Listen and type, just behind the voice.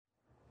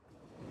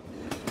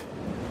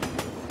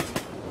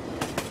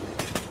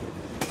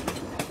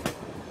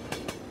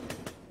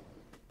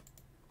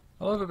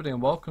Hello everybody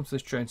and welcome to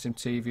this Train Sim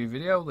TV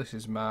video. This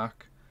is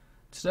Mark.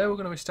 Today we're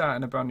going to be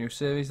starting a brand new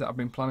series that I've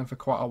been planning for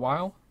quite a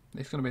while.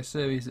 It's going to be a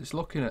series that's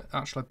looking at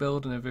actually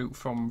building a route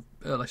from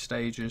early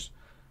stages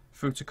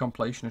through to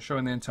completion and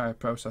showing the entire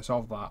process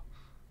of that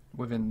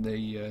within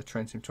the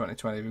Train Sim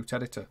 2020 route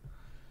editor.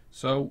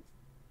 So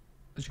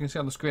as you can see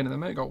on the screen at the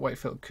minute, we've got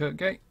Wakefield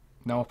Kirkgate.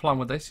 Now our plan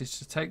with this is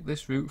to take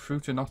this route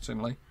through to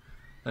Knottingley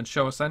and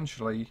show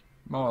essentially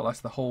more or less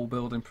the whole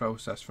building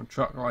process from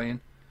track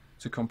laying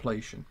to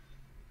completion.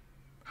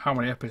 How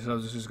many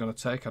episodes this is going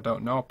to take, I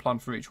don't know. I plan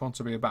for each one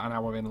to be about an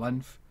hour in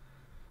length,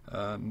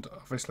 and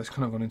obviously it's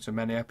going to run into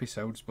many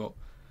episodes, but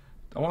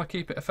I want to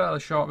keep it a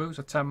fairly short route,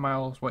 so 10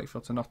 miles,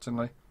 Wakefield to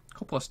Knottingley, a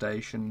couple of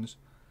stations,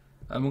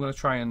 and we're going to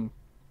try and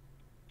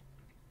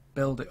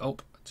build it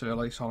up to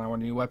release on our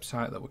new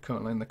website that we're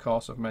currently in the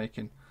course of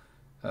making,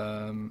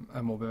 and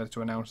we'll be ready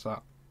to announce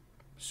that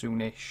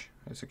soonish.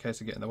 It's a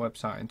case of getting the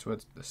website into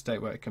a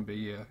state where it can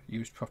be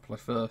used properly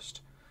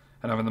first,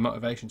 and having the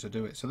motivation to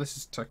do it. So this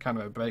is kind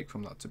of a break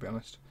from that, to be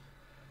honest.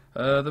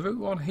 The route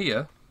one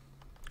here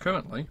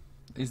currently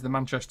is the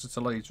Manchester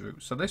to Leeds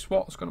route. So this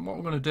what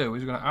we're going to do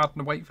is we're going to add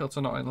the Wakefield to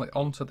Knottingley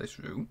onto this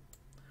route,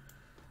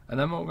 and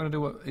then what we're going to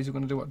do is we're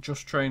going to do what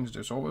Just Trains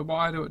do. So what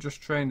I do at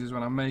Just Trains is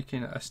when I'm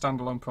making a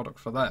standalone product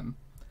for them,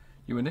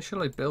 you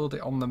initially build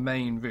it on the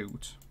main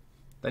route,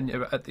 then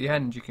at the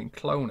end you can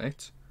clone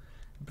it,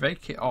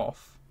 break it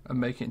off, and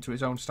make it into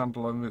its own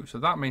standalone route. So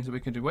that means that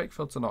we can do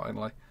Wakefield to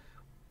Knottingley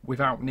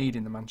without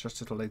needing the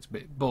Manchester to Leeds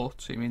bit,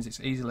 but it means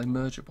it's easily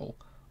mergeable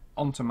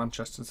onto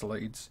Manchester to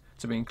Leeds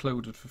to be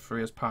included for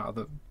free as part of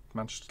the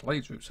Manchester to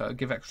Leeds route, so it'll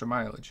give extra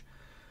mileage.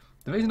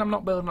 The reason I'm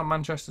not building on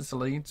Manchester to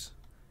Leeds,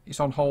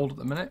 it's on hold at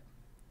the minute.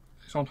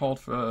 It's on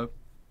hold for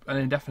an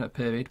indefinite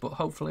period, but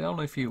hopefully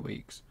only a few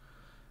weeks.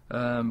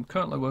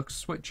 Currently we're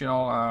switching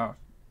all our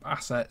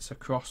assets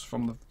across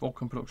from the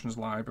Vulcan Productions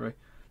library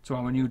to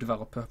our new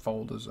developer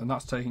folders, and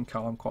that's taking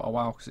Callum quite a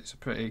while because it's a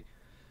pretty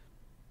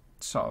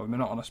sort of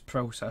monotonous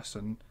process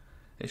and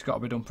it's got to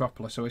be done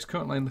properly. So he's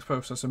currently in the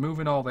process of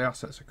moving all the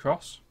assets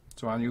across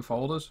to our new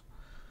folders.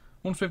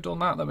 Once we've done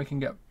that, then we can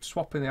get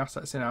swapping the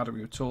assets in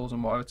RW tools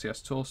and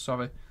RTS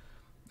tools,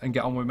 and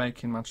get on with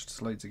making Manchester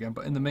to Leeds again.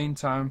 But in the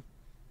meantime,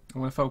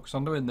 I'm going to focus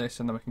on doing this,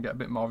 and then we can get a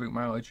bit more route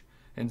mileage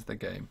into the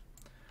game.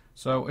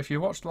 So if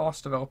you watched the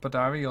last developer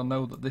diary, you'll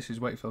know that this is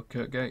Wakefield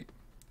Kirkgate,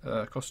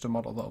 a custom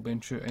model that will be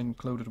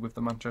included with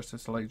the Manchester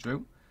to Leeds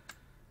route.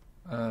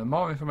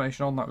 More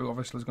information on that route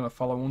obviously is going to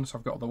follow once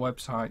I've got the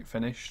website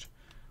finished.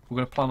 We're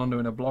going to plan on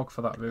doing a blog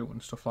for that route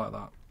and stuff like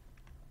that.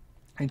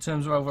 In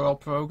terms of overall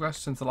progress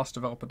since the last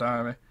developer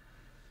diary,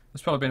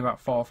 there's probably been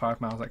about 4 or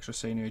 5 miles extra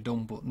scenery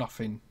done, but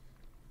nothing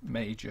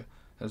major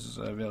has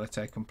really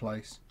taken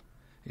place.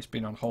 It's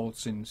been on hold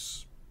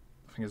since,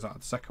 I think it's like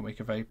the second week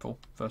of April,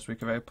 first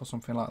week of April,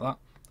 something like that.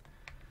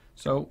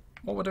 So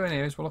what we're doing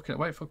here is we're looking at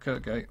Wakefield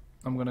Kirkgate.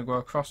 I'm going to go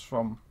across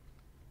from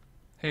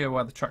here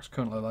where the track's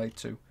currently laid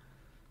to,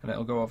 and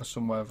it'll go over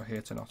somewhere over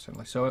here to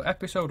Knottingley. So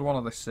episode 1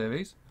 of this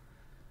series,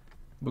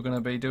 we're going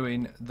to be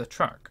doing the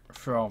track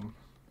from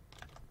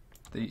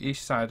the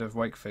east side of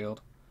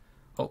Wakefield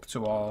up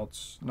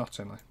towards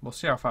Knottingley. We'll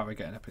see how far we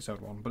get in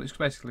episode 1, but it's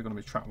basically going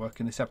to be track work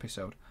in this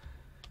episode.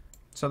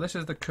 So this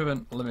is the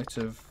current limit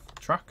of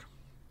track,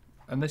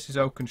 and this is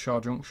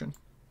Oakenshaw Junction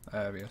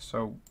area.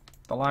 So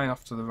the line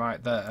off to the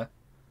right there,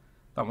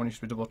 that one used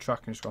to be double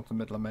track and just gone to the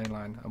middle of main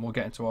line, and we'll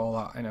get into all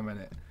that in a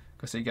minute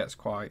because it gets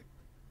quite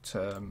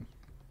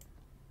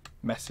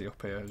messy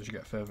up here as you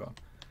get further on.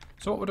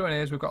 So what we're doing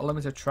here is we've got a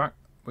limited track,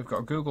 we've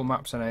got Google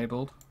Maps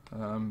enabled,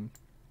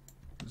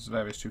 there's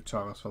various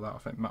tutorials for that. I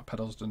think Matt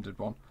Peddleston did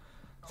one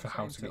for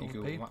how to get your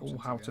Google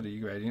Maps, how to do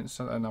your gradients,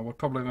 and I would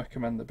probably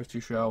recommend the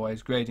British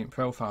Railways Gradient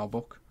Profile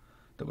book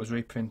that was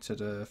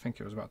reprinted, I think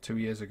it was about 2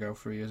 years ago,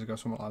 3 years ago,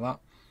 something like that.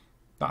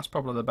 That's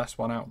probably the best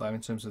one out there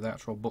in terms of the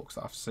actual books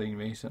that I've seen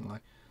recently.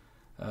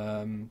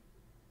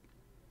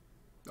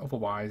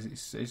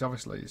 Otherwise, it's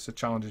obviously a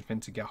challenging thing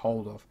to get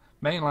hold of.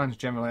 Main lines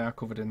generally are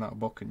covered in that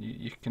book, and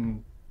you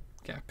can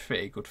get a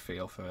pretty good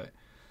feel for it.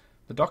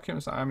 The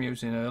documents that I'm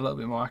using are a little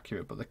bit more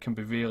accurate, but they can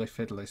be really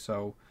fiddly.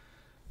 So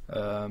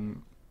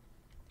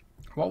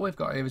what we've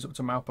got here is up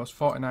to milepost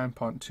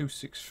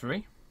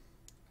 49.263,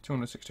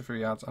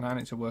 263 yards, and I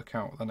need to work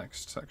out the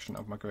next section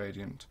of my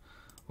gradient,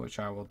 which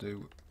I will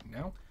do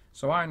now.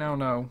 So I now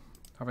know,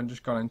 having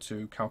just gone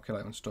into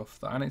calculate and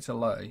stuff, that I need to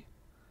lay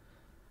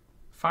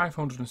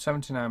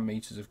 579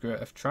 metres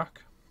of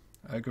track,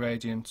 a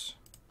gradient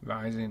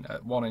rising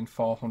at 1 in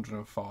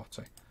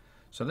 440.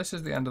 So this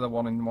is the end of the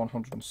 1 in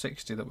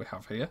 160 that we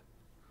have here.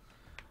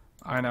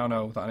 I now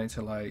know that I need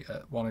to lay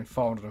at 1 in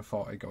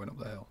 440 going up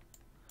the hill.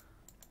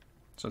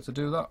 So to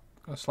do that,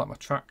 I'm going to select my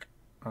track,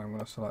 and I'm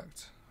going to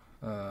select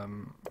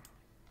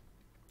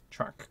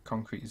track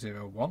concrete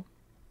 01.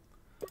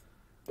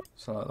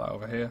 Select that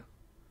over here.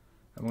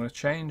 I'm going to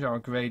change our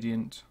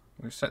gradient.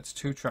 We've set to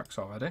 2 tracks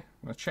already.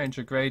 I'm going to change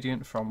the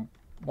gradient from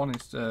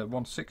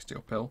 160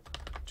 uphill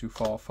to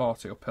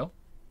 440 uphill,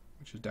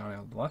 which is down here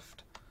on the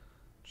left.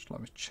 Just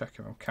let me check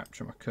if I'm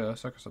capturing my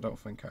cursor, because I don't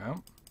think I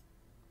am.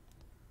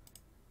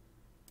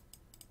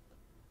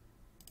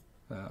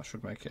 That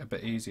should make it a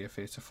bit easier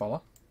for you to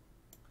follow.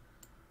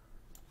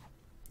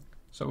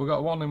 So we've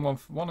got 1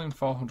 in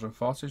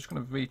 440. Just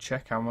going to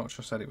recheck how much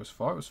I said it was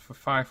for. It was for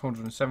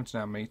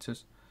 579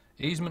 metres.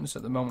 Easements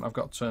at the moment I've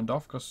got turned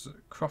off because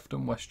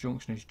Crofton West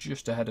Junction is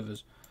just ahead of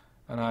us,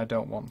 and I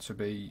don't want to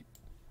be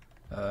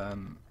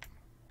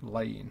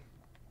laying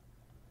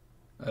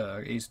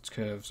east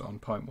curves on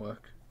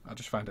Pointwork. I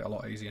just find it a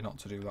lot easier not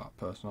to do that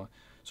personally.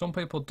 Some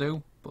people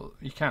do, but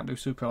you can't do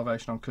super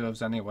elevation on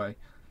curves anyway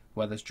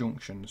where there's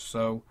junctions,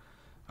 so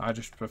I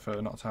just prefer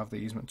not to have the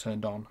easement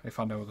turned on if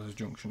I know there's a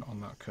junction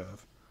on that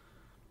curve.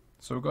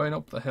 So we're going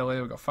up the hill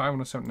here. We've got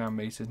 579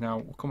 metres. Now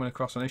we're coming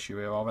across an issue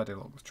here already.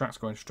 Look, the track's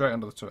going straight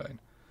under the terrain.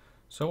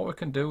 So what we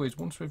can do is,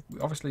 once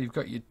obviously you've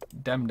got your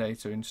dem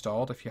data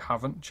installed. If you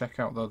haven't, check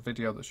out the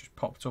video that's just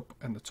popped up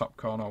in the top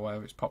corner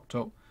where it's popped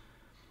up.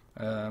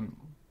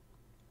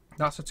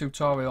 That's a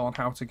tutorial on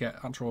how to get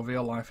actual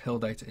real life hill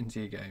data into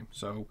your game.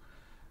 So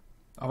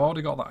I've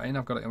already got that in.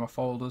 I've got it in my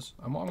folders.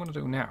 And what I'm going to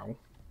do now,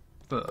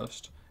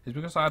 first, is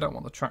because I don't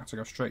want the track to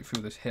go straight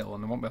through this hill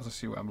and I won't be able to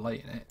see where I'm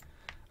laying it,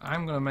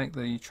 I'm going to make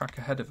the track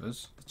ahead of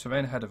us, the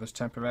terrain ahead of us,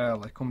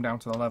 temporarily come down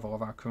to the level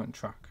of our current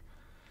track,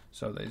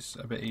 so that it's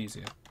a bit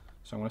easier.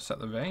 So I'm going to set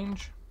the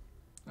range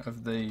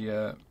of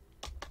the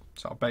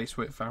sort of base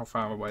width, how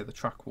far away the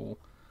track will,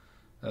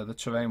 the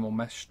terrain will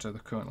mesh to the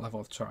current level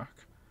of track.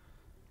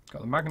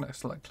 Got the magnet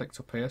select clicked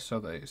up here so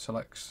that it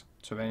selects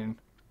terrain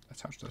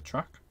attached to the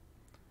track.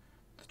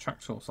 The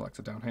track tool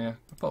selected down here.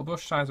 I put a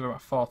brush size of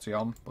about 40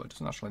 on, but it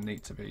doesn't actually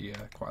need to be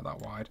quite that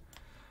wide.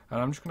 And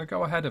I'm just going to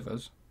go ahead of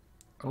us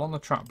along the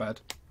track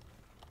bed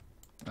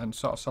and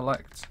sort of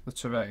select the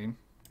terrain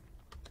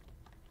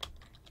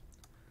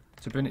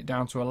to bring it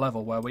down to a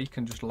level where we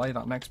can just lay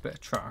that next bit of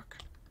track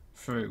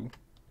through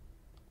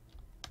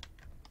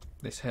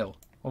this hill.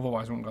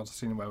 Otherwise we wouldn't be able to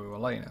see where we were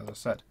laying it, as I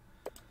said.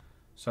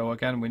 So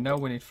again, we know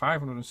we need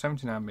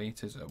 579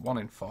 metres at 1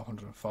 in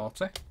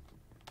 440.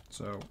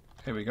 So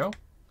here we go.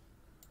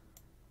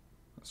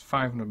 That's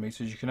 500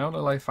 metres. You can only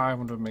lay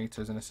 500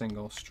 metres in a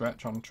single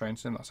stretch on train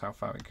sim. That's how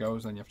far it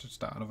goes. Then you have to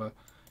start another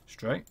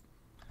straight.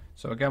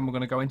 So again, we're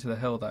going to go into the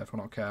hill there if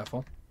we're not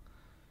careful.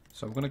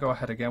 So we're going to go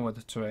ahead again with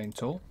the terrain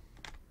tool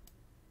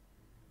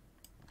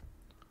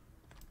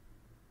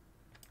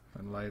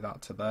and lay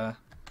that to there.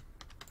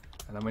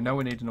 And then we know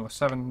we need another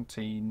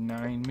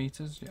 79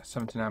 metres. Yeah,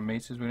 79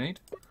 metres we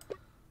need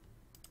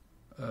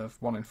of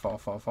 1 in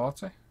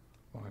 440.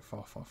 1 in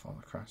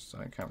 444. Christ,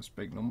 I count as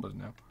big numbers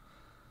now.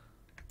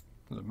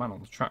 There's a man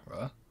on the track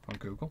there on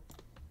Google.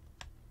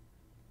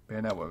 Be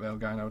a network rail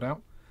guy, no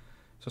doubt.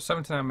 So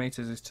 79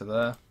 metres is to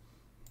there.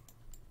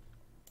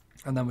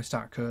 And then we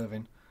start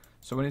curving.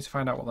 So we need to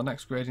find out what the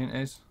next gradient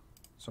is.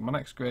 So my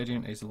next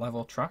gradient is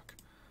level track.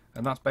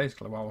 And that's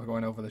basically while we're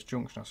going over this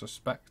junction, I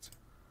suspect.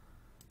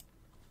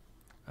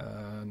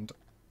 And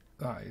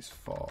that is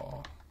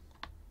for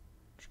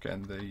just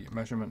getting the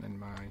measurement in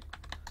my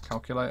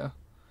calculator.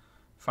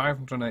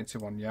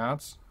 581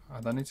 yards.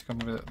 I then need to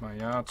convert my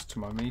yards to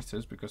my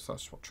metres because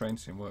that's what train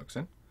sim works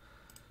in.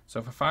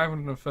 So for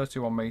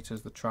 531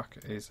 metres the track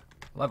is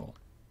level.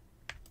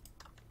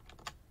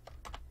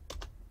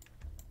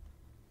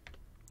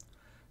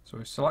 So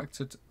we've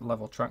selected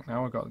level track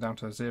now. We've got it down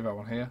to 0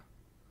 on here.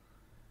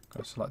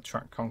 Got to select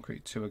track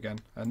concrete 2 again.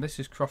 And this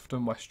is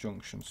Crofton West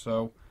Junction.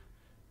 So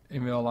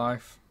in real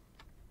life,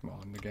 well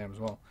in the game as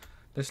well,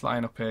 this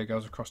line up here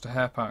goes across to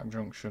Hare Park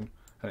Junction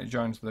and it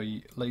joins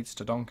the Leeds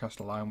to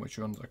Doncaster line, which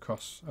runs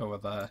across over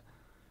there.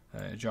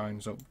 It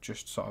joins up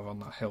just sort of on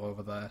that hill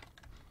over there.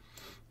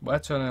 We're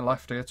turning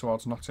left here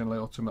towards Knottingley,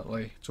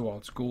 ultimately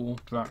towards Goole,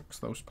 Drax,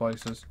 those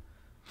places.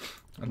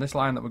 And this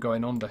line that we're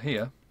going under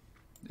here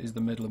is the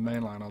Midland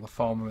Main Line, or the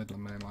former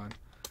Midland Main Line.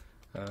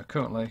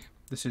 Currently,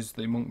 this is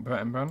the Monk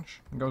Bretton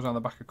branch. It goes down the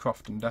back of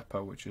Crofton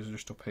Depot, which is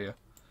just up here.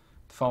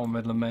 The former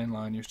Midland Main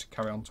Line used to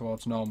carry on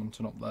towards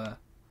Normanton up there.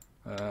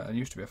 It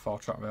used to be a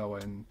 4-track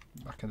railway, and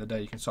back in the day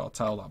you can sort of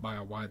tell that by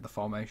how wide the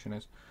formation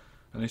is.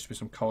 And there used to be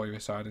some colliery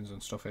sidings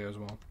and stuff here as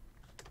well.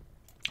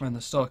 And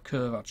there's still a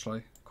curve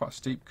actually, quite a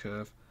steep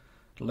curve,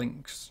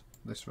 links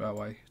this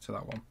railway to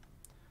that one.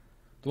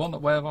 The one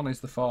that we're on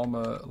is the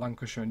former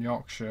Lancashire and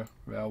Yorkshire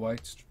Railway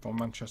from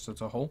Manchester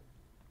to Hull.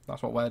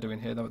 That's what we're doing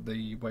here,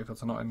 the Wakefield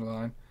to Knottingley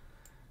line.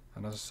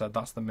 And as I said,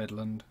 that's the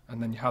Midland.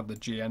 And then you had the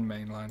GN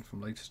main line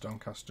from Leeds to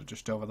Doncaster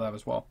just over there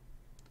as well.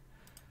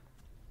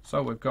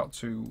 So we've got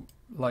to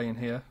lay in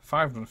here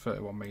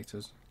 531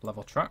 metres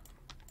level track.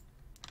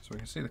 So we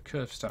can see the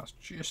curve starts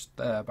just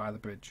there by the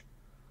bridge.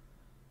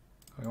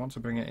 We want to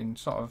bring it in,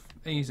 sort of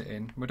ease it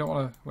in. We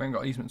ain't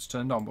got easements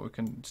turned on, but we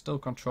can still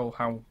control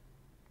how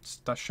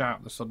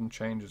sharp the sudden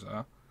changes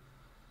are.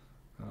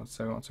 And I'd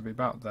say we want to be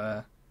about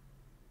there.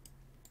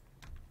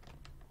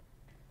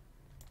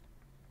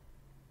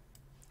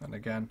 And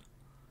again,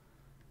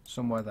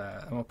 somewhere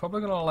there. And we're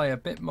probably going to lay a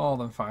bit more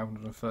than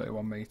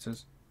 531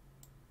 metres,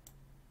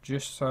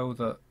 just so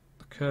that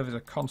the curve is a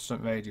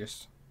constant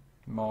radius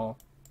more,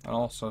 and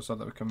also so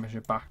that we can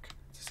measure back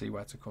to see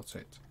where to cut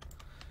it.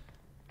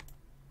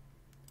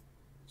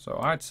 So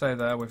I'd say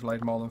there we've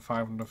laid more than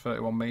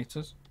 531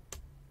 metres.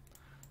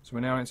 So So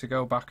we now need to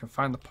go back and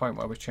find the point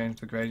where we changed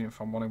the gradient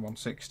from 1 in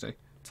 160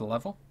 to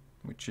level,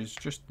 which is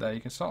just there.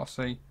 You can sort of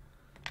see,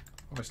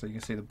 obviously you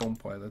can see the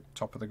bump where the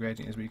top of the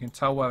gradient is, but you can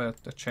tell where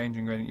the change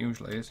in gradient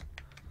usually is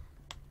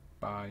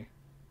by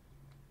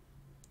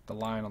the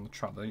line on the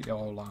track, the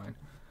yellow line.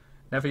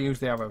 Never use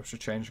the arrows to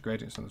change the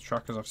gradients on the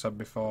track, as I've said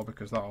before,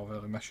 because that'll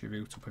really mess your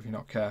route up if you're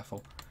not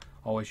careful.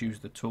 Always use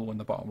the tool in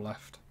the bottom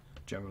left,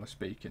 generally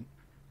speaking.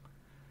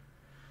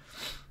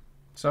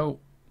 So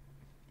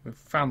we've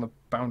found the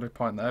boundary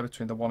point there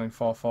between the 1 in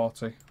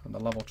 440 and the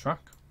level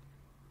track.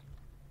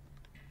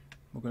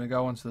 We're going to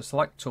go onto the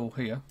select tool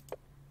here,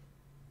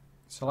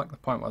 select the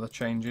point where the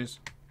change is,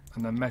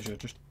 and then measure.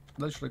 Just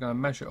literally going to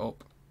measure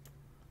up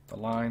the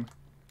line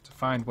to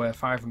find where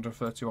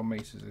 531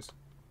 metres is.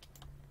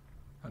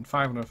 And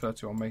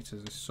 531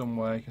 metres is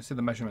somewhere, you can see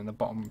the measurement in the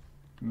bottom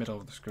middle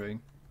of the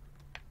screen.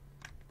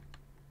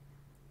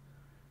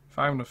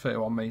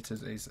 531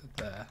 metres is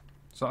there.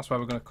 So that's where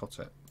we're going to cut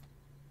it.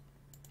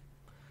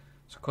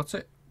 To cut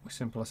it, we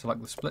simply select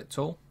the split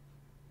tool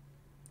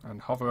and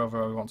hover over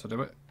where we want to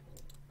do it.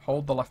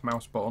 Hold the left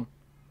mouse button,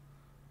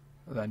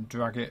 then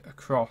drag it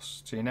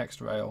across to your next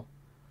rail,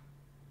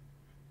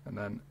 and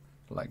then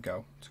let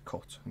go to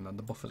cut, and then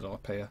the buffers will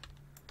appear.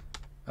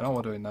 And all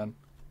we're doing then,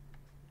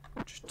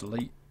 just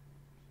delete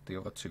the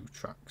other 2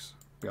 tracks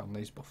beyond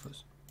these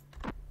buffers.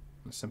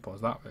 As simple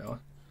as that, really.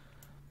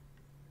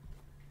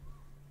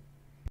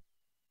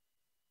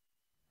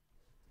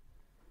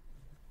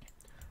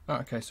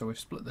 Okay, so we've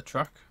split the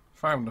track,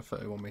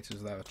 531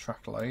 metres there, a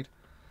track laid.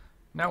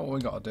 Now what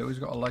we've got to do is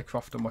we've got to lay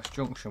Crofton West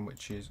Junction,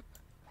 which is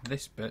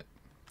this bit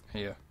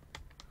here.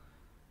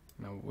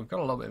 Now we've got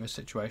a little bit of a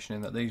situation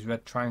in that these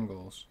red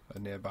triangles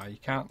are nearby. You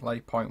can't lay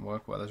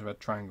Pointwork where there's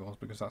red triangles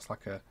because that's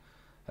like a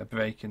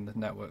break in the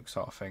network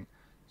sort of thing.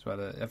 So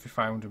every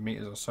 500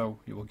 metres or so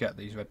you will get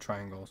these red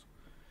triangles.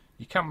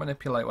 You can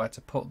manipulate where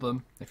to put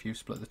them. If you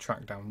split the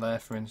track down there,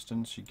 for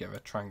instance, you get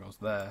red triangles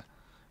there,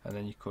 and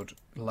then you could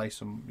lay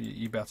some,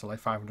 you'd be able to lay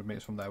 500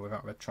 metres from there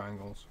without red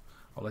triangles.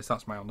 Or at least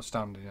that's my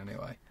understanding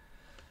anyway.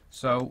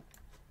 So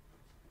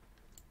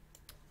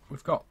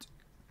we've got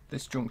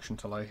this junction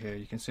to lay here.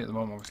 You can see at the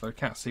moment, obviously we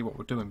can't see what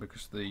we're doing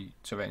because the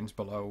terrain's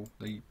below,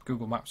 the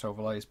Google Maps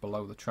overlay is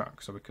below the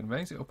track, so we can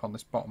raise it up on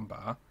this bottom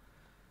bar,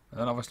 and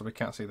then obviously we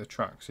can't see the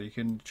track, so you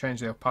can change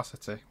the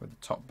opacity with the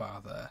top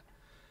bar there.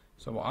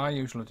 So what I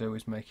usually do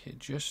is make it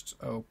just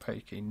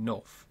opaque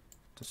enough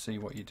to see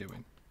what you're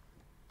doing.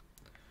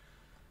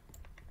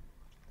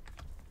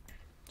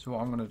 So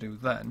what I'm going to do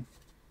then,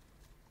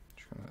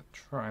 just going to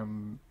try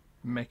and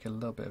make a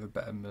little bit of a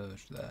better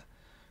merge there.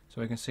 So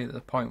we can see that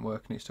the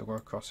Pointwork needs to go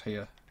across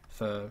here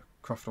for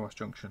Crofton West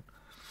Junction.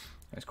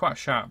 It's quite a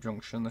sharp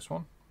junction, this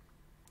one.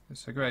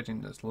 It's a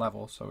gradient that's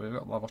level, so we've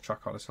got level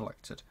track order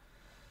selected.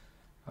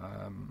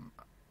 And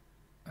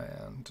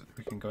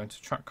we can go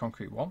into track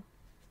concrete 1.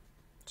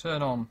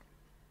 Turn on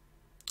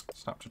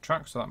snap to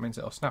track, so that means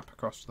it'll snap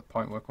across to the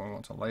Pointwork when we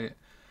want to lay it.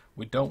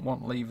 We don't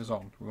want levers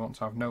on. We want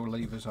to have no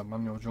levers on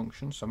manual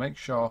junctions, so make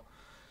sure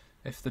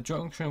if the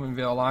junction in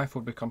real life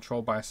would be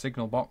controlled by a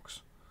signal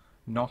box,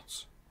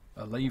 not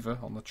a lever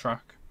on the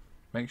track,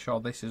 make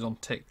sure this is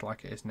unticked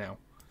like it is now.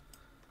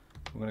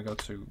 We're going to go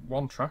to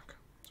 1 track,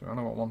 so we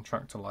only want 1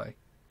 track to lay,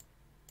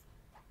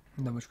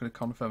 and then we're just going to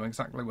confirm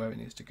exactly where it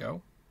needs to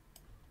go.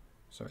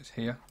 So it's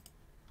here,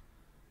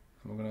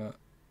 and we're going to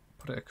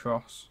put it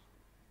across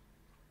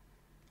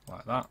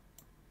like that,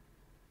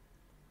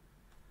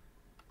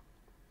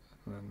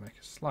 and then make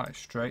it slightly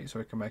straight so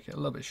we can make it a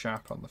little bit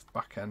sharper on the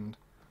back end,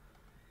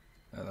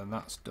 and then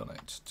that's done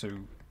it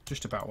to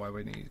just about where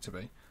we need it to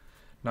be.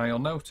 Now you'll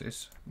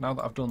notice, now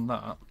that I've done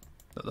that,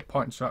 that the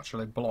points are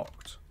actually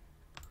blocked.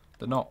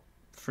 They're not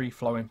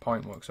free-flowing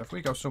Pointwork. So if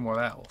we go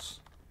somewhere else,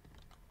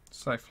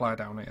 say fly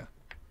down here,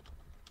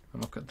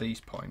 and look at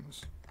these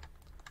points,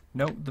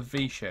 note the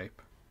V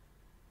shape.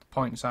 The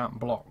points aren't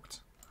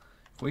blocked.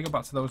 If we go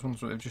back to those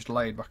ones that we've just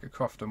laid back at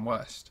Crofton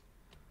West,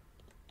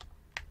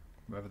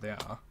 wherever they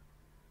are,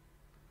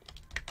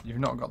 you've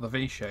not got the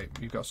V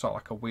shape. You've got sort of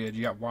like a weird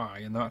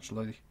Y, and they're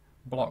actually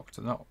blocked.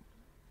 They're not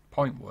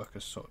Pointwork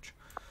as such.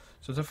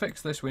 So to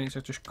fix this, we need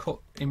to just cut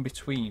in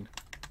between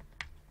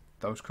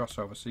those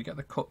crossovers. So you get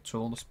the cut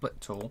tool, the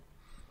split tool,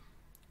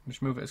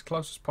 just move it as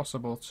close as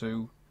possible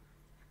to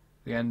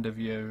the end of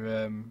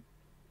your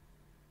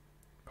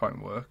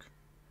Pointwork,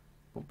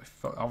 but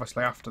before,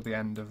 obviously after the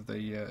end of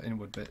the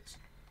inward bits,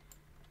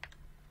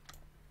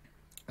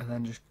 and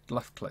then just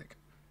left click.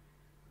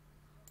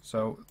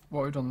 So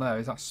what we've done there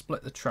is that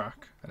split the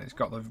track, and it's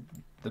got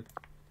the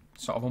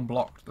sort of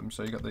unblocked them,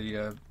 so you got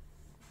the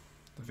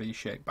V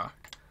shape back.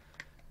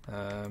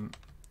 And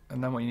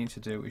then what you need to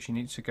do is you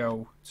need to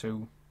go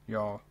to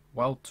your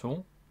weld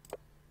tool,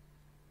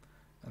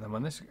 and then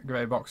when this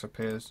grey box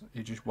appears,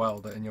 you just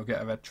weld it and you'll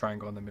get a red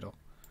triangle in the middle.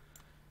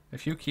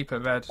 If you keep a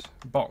red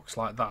box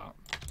like that,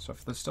 so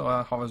if there's still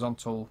a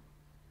horizontal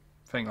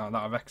thing like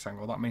that, a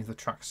rectangle, that means the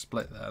track's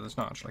split there, that's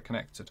not actually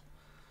connected.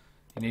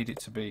 You need it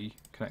to be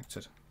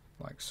connected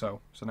like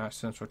so. So now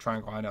it's turned to a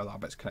triangle, I know that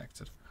bit's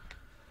connected.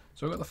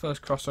 So we've got the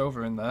first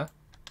crossover in there.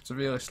 It's a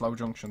really slow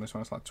junction, this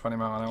one. It's like 20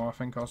 mile an hour, I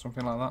think, or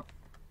something like that.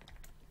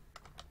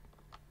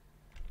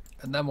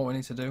 And then what we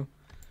need to do,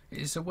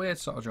 it's a weird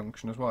sort of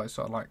junction as well. It's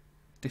sort of like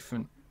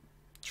different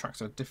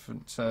tracks are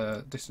different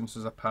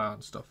distances apart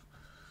and stuff.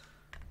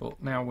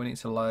 But now we need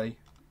to lay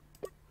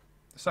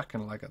the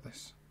second leg of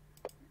this.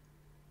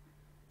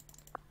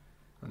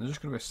 And there's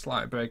just going to be a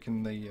slight break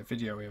in the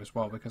video here as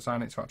well, because I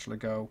need to actually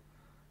go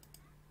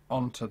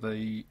onto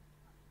the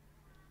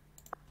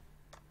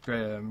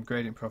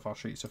gradient profile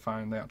sheets to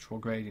find the actual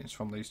gradients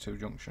from these two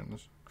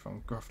junctions,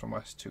 from Crofton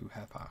West to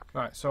Hare Park.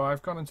 Right, so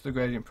I've gone into the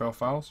gradient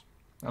profiles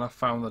and I've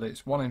found that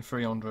it's 1 in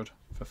 300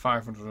 for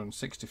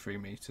 563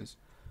 metres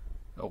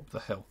up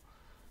the hill.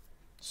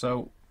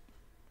 So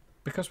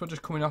because we're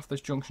just coming off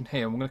this junction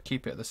here, we're going to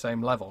keep it at the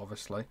same level,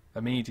 obviously,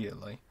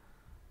 immediately,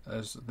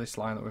 as this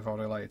line that we've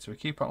already laid. So we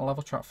keep it on a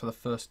level track for the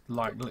first,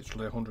 like,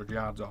 literally 100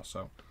 yards or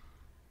so.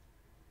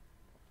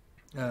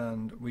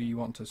 And we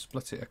want to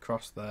split it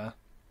across there.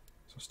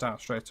 So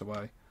start straight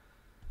away,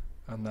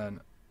 and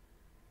then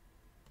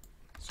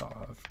sort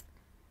of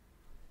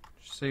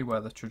see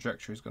where the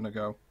trajectory is going to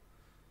go,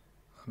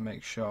 and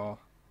make sure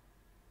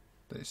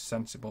that it's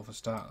sensible for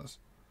starters,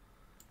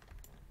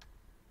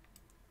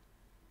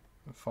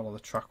 and follow the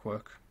track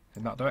work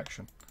in that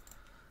direction.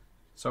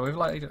 So we've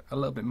laid a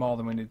little bit more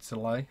than we needed to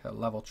lay at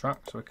level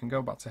track, so we can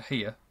go back to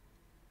here,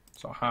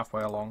 sort of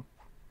halfway along,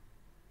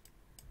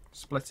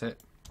 split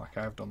it like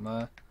I've done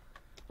there,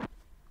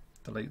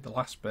 delete the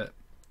last bit,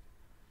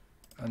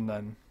 and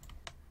then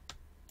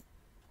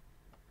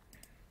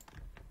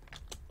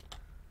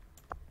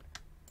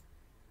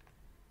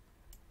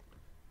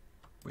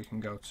we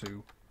can go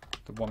to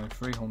the 1 in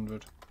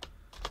 300,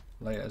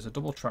 lay it as a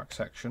double track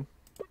section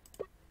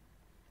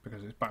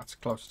because it's back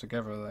closer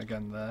together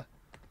again there,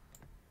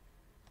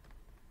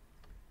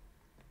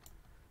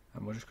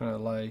 and we're just going to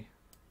lay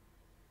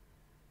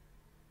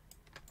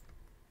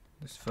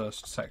this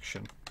first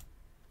section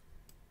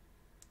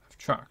of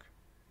track.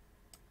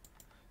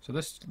 So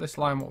this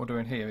line, what we're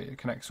doing here, it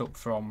connects up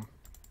from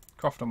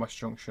Crofton West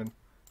Junction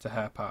to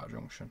Hare Park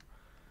Junction.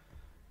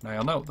 Now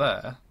you'll note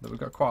there that we've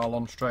got quite a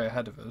long straight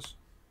ahead of us,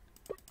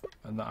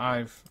 and that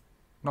I've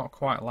not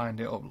quite lined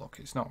it up. Look,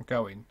 it's not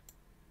going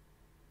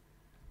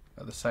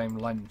at the same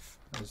length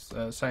as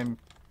same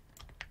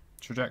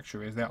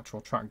trajectory as the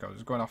actual track goes.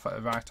 It's going off at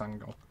a right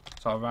angle,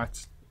 so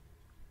right,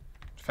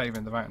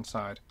 favouring the right hand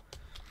side.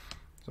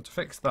 So to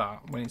fix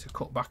that, we need to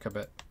cut back a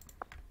bit.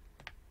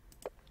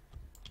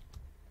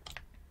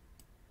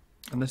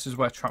 And this is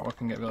where track work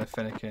can get really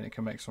finicky, and it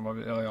can make some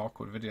really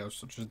awkward videos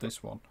such as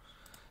this one.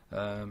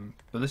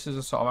 But this is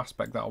a sort of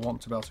aspect that I want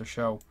to be able to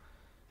show,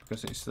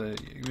 because it's the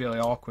really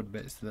awkward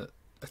bits that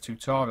a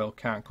tutorial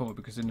can't cover.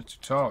 Because in a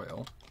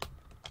tutorial,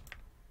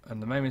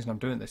 and the main reason I'm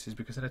doing this is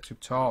because in a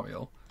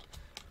tutorial,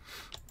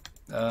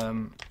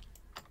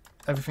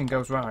 everything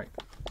goes right.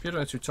 If you're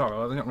doing a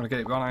tutorial, you're not going to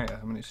get it right, are you?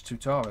 I mean, it's a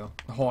tutorial.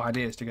 The whole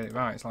idea is to get it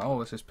right. It's like, oh,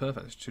 this is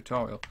perfect, it's a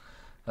tutorial.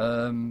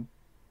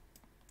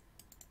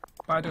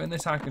 By doing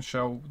this, I can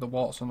show the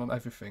warts and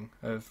everything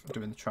of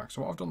doing the track.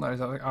 So what I've done there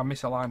is I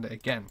misaligned it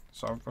again.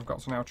 So I've got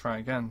to now try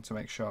again to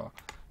make sure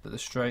that the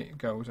straight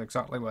goes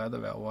exactly where the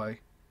railway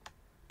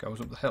goes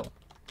up the hill.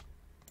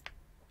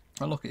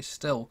 And look, it's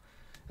still,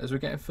 as we're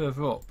getting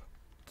further up,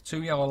 the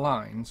two yellow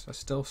lines are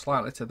still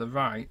slightly to the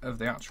right of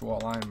the actual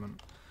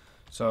alignment.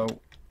 So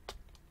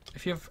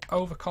if you've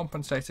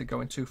overcompensated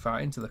going too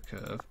far into the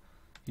curve,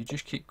 you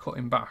just keep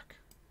cutting back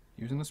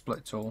using the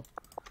split tool,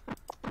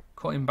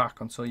 cutting back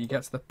until you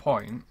get to the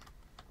point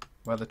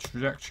where the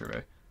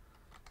trajectory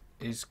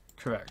is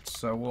correct.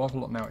 So we'll have a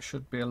look now. It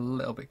should be a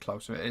little bit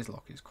closer. It is,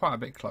 look, it's quite a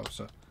bit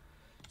closer.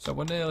 So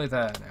we're nearly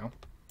there now.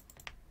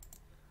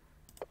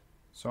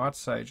 So I'd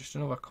say just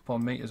another couple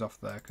of metres off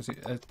there, because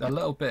a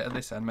little bit at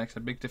this end makes a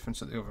big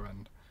difference at the other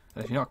end.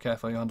 And if you're not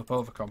careful, you end up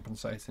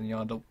overcompensating, and you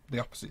end up the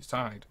opposite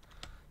side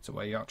to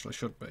where you actually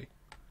should be.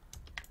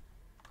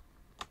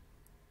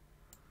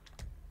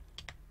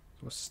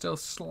 We're still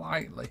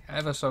slightly,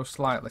 ever so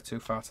slightly too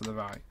far to the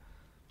right.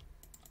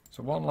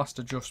 So one last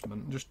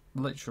adjustment, just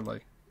literally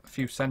a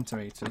few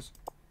centimetres,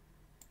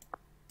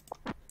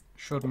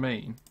 should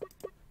mean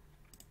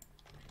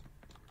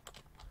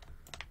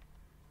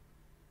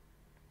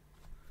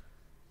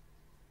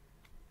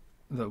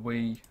that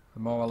we are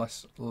more or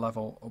less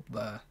level up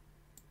there.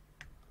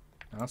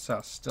 Now I'd say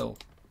that's still,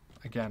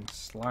 again,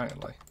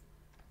 slightly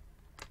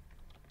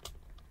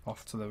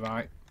off to the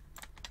right.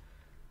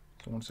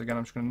 So once again,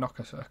 I'm just going to knock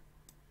a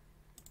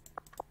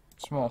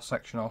small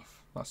section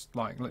off. That's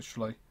like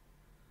literally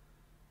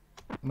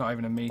not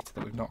even a metre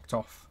that we've knocked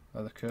off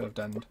at the curved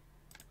end.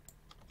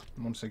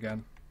 And once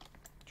again,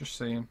 just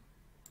seeing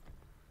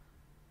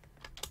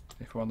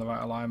if we're on the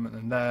right alignment,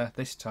 and there,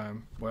 this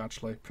time, we're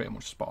actually pretty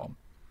much spot on.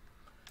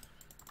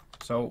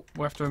 So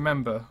we have to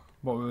remember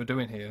what we were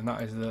doing here, and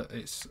that is that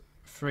it's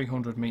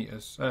 300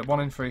 metres, 1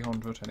 in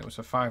 300, and it was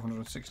for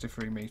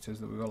 563 metres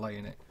that we were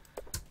laying it.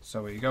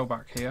 So we go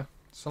back here,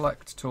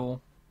 select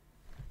tool,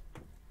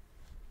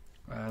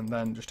 and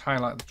then just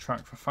highlight the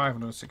track for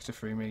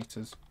 563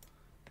 metres.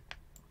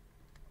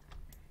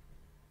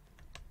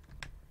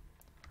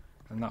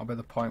 and that'll be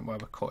the point where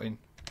we're cutting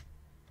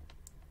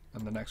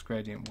and the next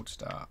gradient would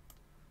start.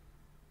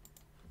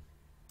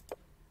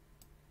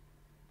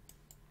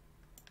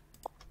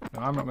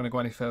 Now I'm not going to go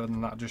any further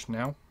than that just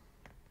now.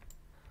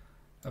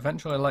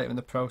 Eventually later in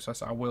the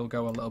process I will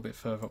go a little bit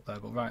further up there,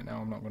 but right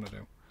now I'm not going to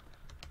do.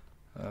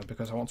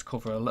 Because I want to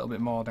cover a little bit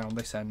more down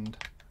this end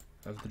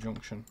of the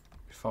junction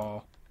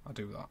before I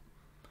do that.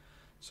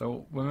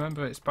 So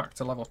remember, it's back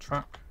to level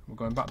track. We're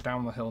going back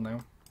down the hill now.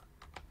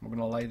 We're going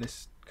to lay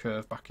this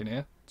curve back in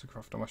here to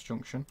Crofton West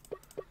Junction.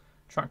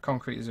 Track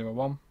concrete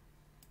 01.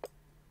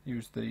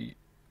 Use the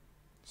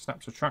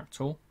snap to track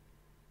tool.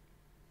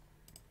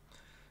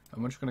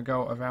 And we're just going to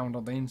go around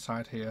on the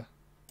inside here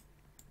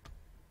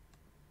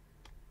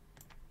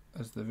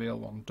as the real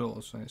one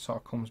does, and it sort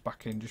of comes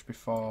back in just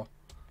before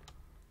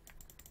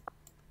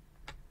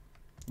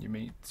you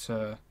meet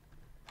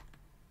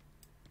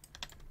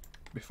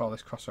before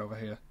this crossover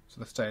here, so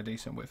they stay a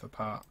decent width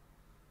apart.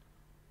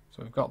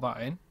 So we've got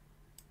that in.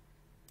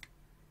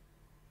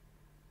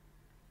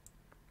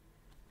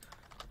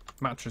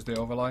 Matches the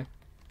overlay.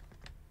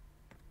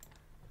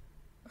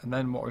 And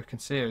then what we can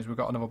see is we've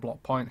got another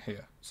block point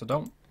here. So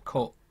don't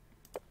cut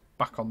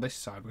back on this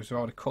side, because we've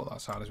already cut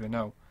that side, as we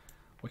know.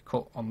 We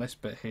cut on this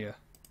bit here,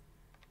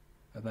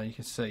 and then you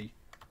can see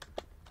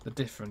the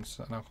difference.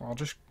 And I'll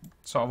just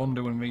sort of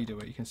undo and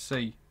redo it. You can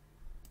see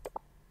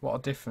what a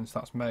difference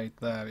that's made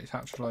there. It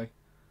actually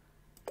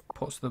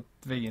puts the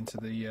V into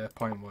the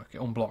Pointwork.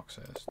 It unblocks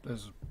it,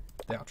 is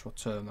the actual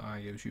term that I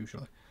use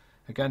usually.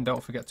 Again,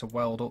 don't forget to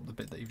weld up the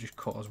bit that you've just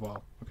cut as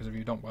well, because if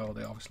you don't weld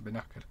it, it'll obviously be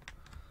knackered.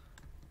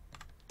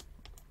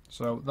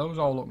 So those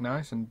all look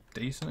nice and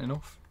decent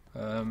enough.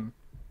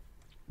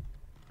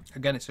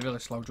 Again, it's a really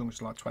slow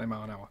junction, like 20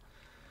 miles an hour.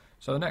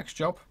 So the next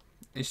job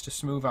is to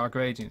smooth our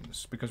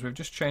gradients, because we've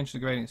just changed the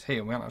gradients here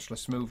and we haven't actually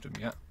smoothed them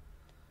yet.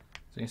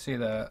 So you can see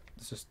there,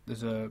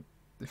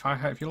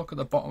 if you look at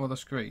the bottom of the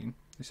screen,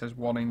 it says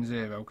 1 in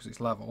 0 because it's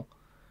level.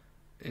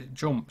 It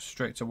jumps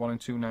straight to 1 in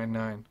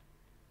 299.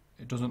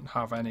 It doesn't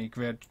have any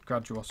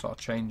gradual sort of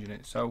change in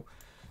it. So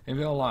in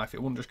real life,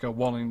 it wouldn't just go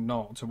 1 in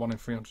 0 to 1 in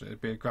 300. It'd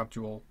be a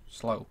gradual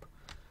slope.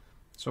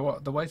 So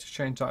the way to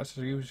change that is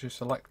to use your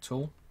select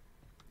tool.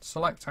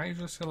 I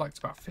usually select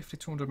about 50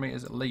 to 100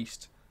 meters at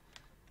least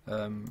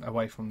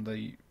away from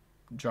the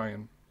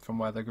giant, from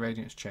where the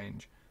gradients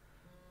change.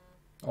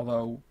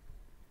 Although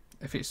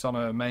if it's on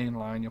a main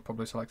line, you'll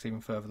probably select even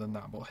further than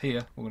that. But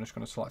here, we're just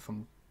going to select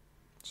from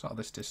sort of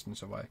this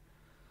distance away.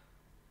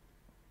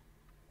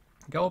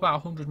 Go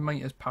about 100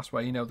 meters past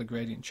where you know the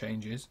gradient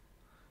changes,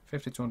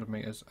 50 to 100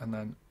 meters, and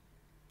then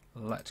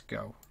let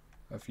go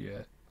of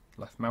your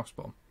left mouse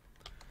button.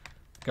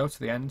 Go to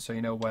the end so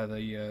you know where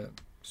the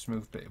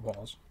smooth bit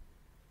was,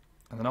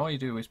 and then all you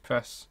do is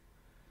press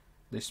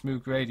the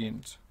smooth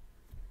gradient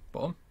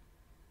button,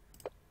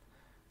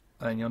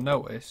 and then you'll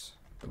notice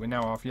that we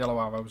now have yellow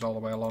arrows all the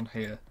way along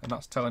here, and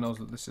that's telling us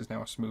that this is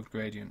now a smooth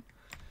gradient.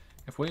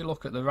 If we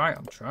look at the right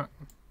hand track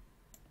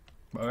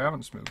where we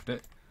haven't smoothed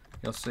it,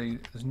 you'll see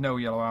there's no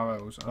yellow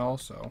arrows, and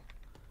also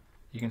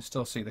you can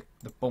still see the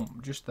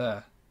bump just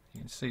there.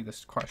 You can see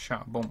this quite a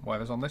sharp bump,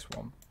 whereas on this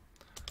one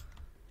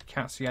you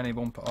can't see any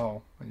bump at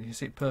all, and you can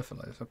see it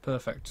perfectly. It's a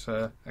perfect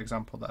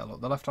example there. Look,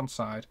 the left hand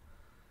side,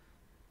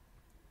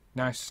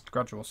 nice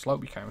gradual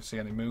slope, you can't even see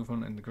any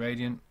movement in the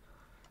gradient.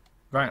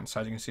 Right hand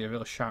side you can see a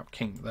really sharp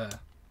kink there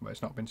where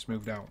it's not been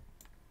smoothed out.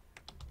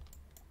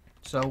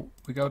 So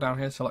we go down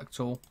here, select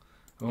tool,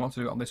 and we want to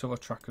do it on this other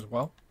track as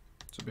well.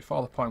 So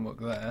before the Pointwork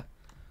there,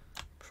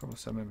 probably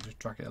say maybe just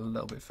drag it a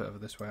little bit further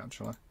this way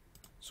actually,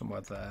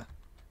 somewhere there,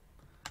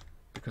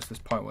 because there's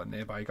Pointwork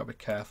nearby. You've got to be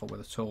careful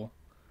with the tool.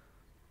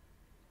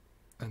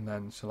 And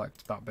then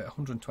select that bit,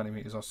 120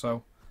 meters or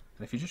so,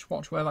 and if you just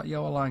watch where that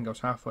yellow line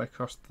goes halfway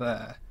across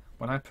there,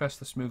 when I press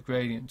the smooth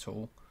gradient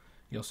tool,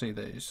 you'll see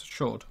that it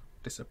should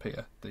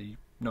disappear, the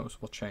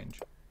noticeable change,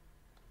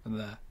 and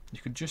there you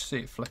could just see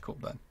it flick up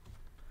then.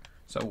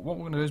 So what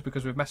we're going to do is,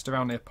 because we've messed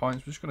around near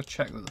points, we're just going to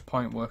check that the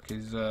Pointwork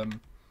is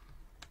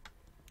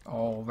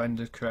all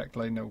rendered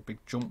correctly, no big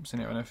jumps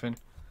in it or anything,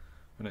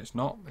 and it's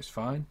not, it's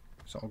fine,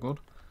 it's all good.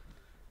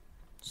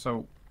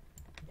 So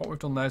what we've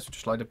done there is we've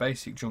just laid a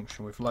basic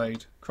junction. We've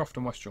laid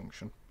Crofton West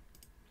Junction.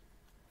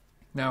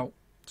 Now,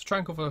 to try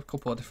and cover a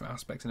couple of different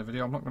aspects in the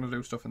video, I'm not going to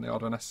do stuff in the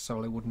order I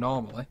necessarily would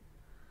normally,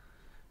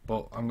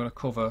 but I'm going to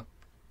cover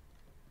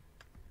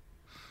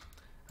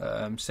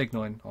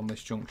signalling on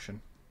this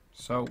junction.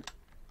 So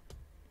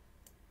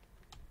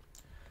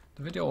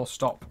the video will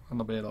stop and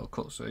there'll be a little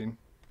cutscene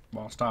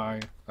whilst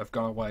I have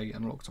gone away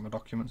and looked at my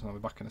documents, and I'll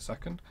be back in a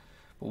second.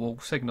 But we'll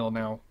signal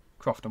now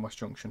Crofton West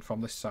Junction from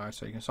this side,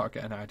 so you can sort of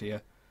get an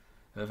idea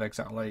of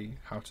exactly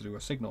how to do a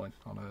signalling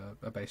on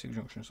a basic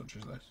junction such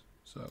as this.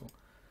 So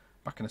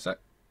back in a sec.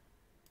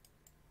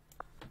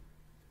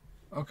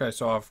 Okay,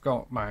 so I've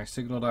got my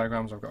signal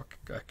diagrams, I've got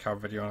a CAD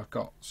video, and I've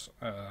got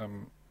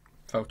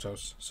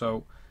photos,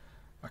 so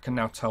I can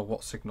now tell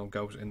what signal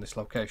goes in this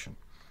location.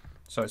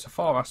 So it's a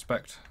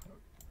 4-aspect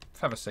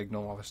feather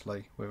signal,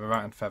 obviously, with a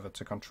right hand feather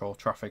to control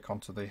traffic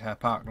onto the Hare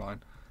Park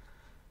line.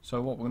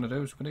 So what we're going to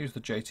do is we're going to use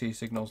the JT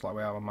signals like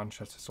we have on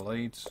Manchester to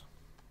Leeds.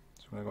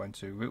 So we're going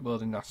to go into route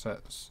building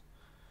assets,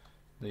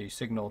 the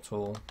signal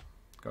tool,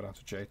 go down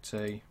to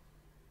JT,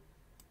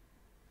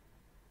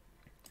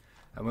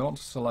 and we want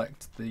to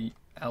select the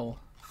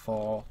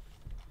L4A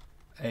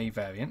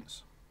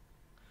variants.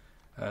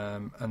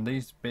 And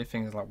these big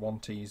things like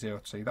 1T,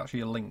 0T, that's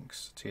your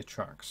links to your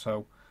track.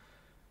 So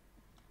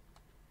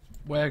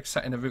we're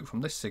setting a route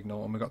from this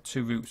signal, and we've got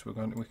two routes we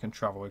can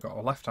travel. We've got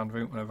a left-hand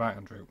route and a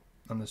right-hand route,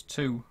 and there's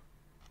two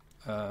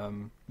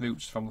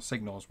routes from the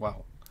signal as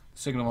well. The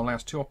signal only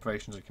has two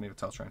operations. You can either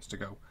tell trains to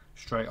go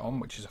straight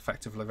on, which is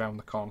effectively around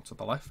the corner to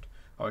the left,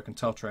 or you can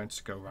tell trains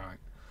to go right.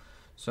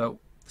 So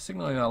the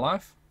signal in our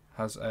life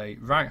has a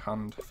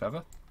right-hand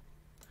feather,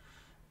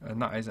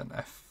 and that is an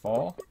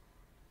F4.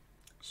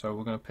 So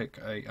we're going to pick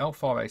a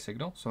L4A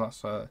signal, so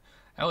that's a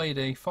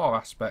LED 4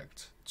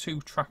 aspect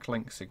 2 track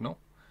link signal.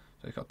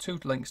 So it's got two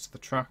links to the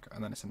track,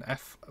 and then it's an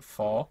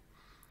F4.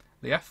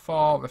 The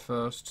F4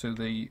 refers to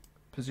the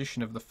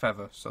position of the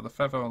feather. So the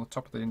feather on the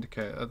top of the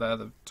indicator there,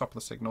 the top of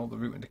the signal, the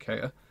route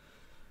indicator,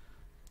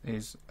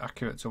 is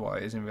accurate to what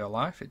it is in real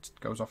life. It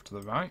goes off to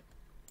the right.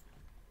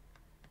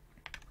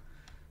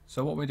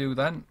 So what we do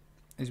then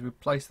is we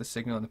place the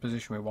signal in the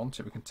position we want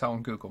it. We can tell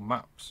on Google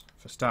Maps,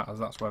 for starters,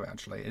 that's where it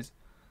actually is.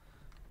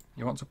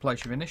 You want to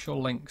place your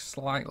initial link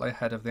slightly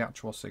ahead of the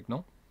actual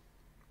signal.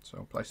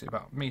 So place it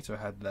about a metre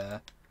ahead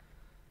there.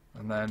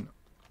 And then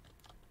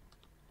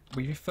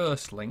with your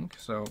first link,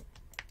 so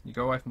you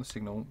go away from the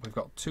signal, we've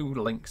got two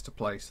links to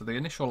place. So the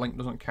initial link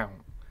doesn't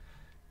count.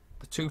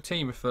 The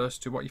 2T refers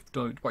to what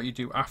you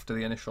do after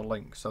the initial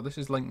link. So this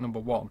is link number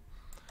 1.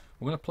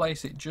 We're going to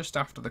place it just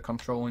after the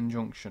controlling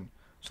junction,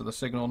 so the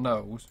signal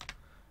knows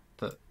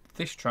that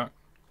this track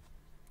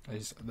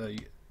is the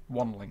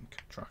one link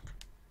track.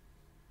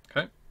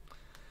 Okay,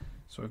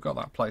 so we've got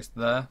that placed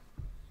there.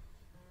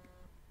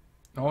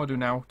 All I do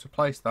now to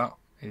place that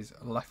is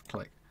left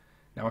click.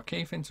 Now a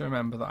key thing to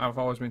remember that I've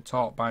always been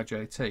taught by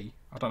JT,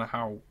 I don't know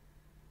how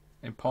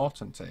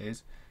important it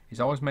is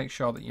always make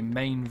sure that your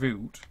main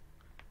route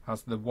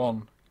has the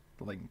one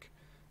link.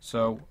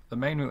 So the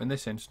main route in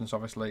this instance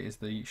obviously is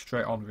the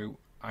straight on route,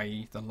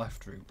 i.e. the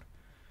left route.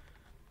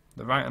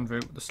 The right hand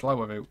route, the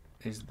slower route,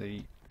 is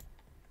the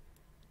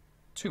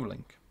 2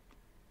 link.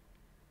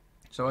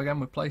 So again,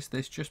 we place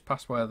this just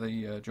past where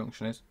the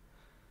junction is.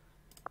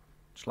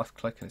 Just left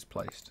click and it's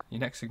placed.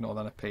 Your next signal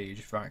then appears, you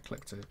just right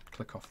click to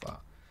click off that.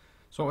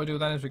 So what we do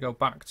then is we go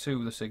back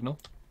to the signal,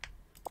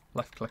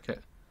 left click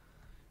it.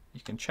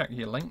 You can check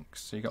your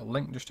links. So you've got a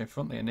link just in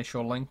front, the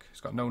initial link.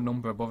 It's got no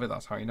number above it,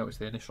 that's how you know it's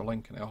the initial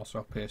link, and it also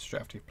appears straight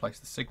after you've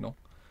placed the signal.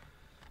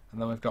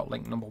 And then we've got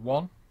link number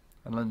 1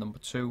 and link number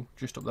 2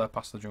 just up there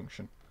past the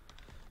junction.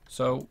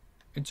 So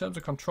in terms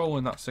of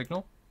controlling that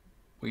signal,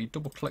 we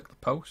double click the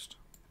post,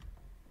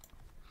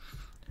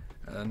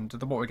 and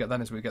what we get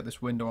then is we get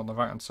this window on the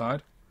right hand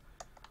side.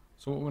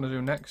 So what we're going to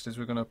do next is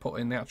we're going to put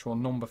in the actual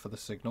number for the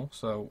signal.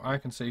 So I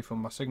can see from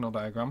my signal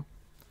diagram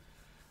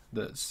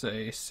that's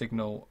a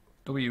signal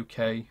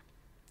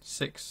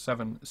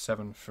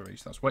WK6773,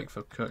 so that's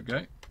Wakefield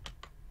Kirkgate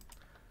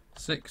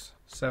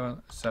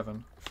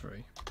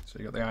 6773. So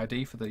you got the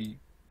ID for the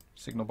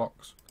signal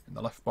box in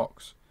the left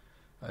box,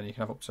 and you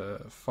can have up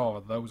to 4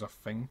 of those, I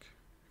think,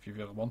 if you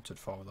really wanted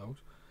 4 of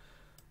those.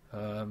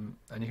 And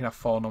you can have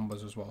 4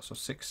 numbers as well, so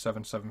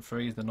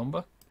 6773 is the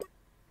number.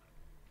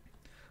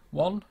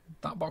 1,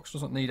 that box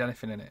doesn't need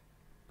anything in it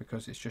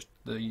because it's just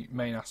the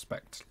main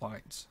aspect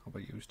lights will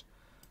be used.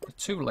 The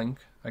 2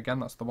 link,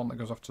 again that's the one that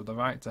goes off to the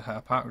right to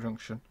Hare Park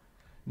Junction,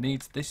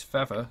 needs this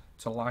feather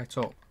to light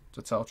up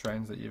to tell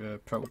trains that you're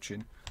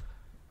approaching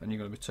and you're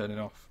going to be turning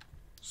off.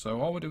 So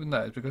all we're doing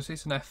there is, because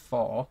it's an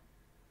F4,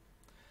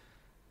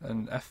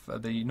 and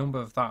the number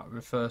of that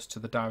refers to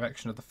the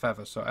direction of the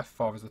feather, so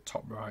F4 is the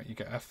top right, you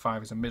get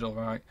F5 is the middle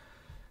right,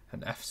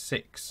 and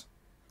F6,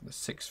 the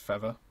 6th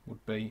feather,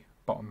 would be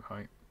bottom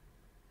right.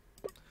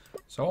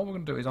 So all we're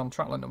going to do is on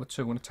track link number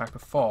 2 we're going to type a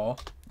 4,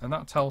 and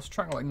that tells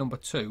track link number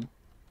 2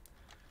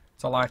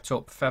 to light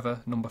up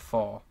feather number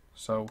 4.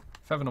 So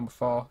feather number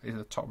 4 is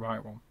the top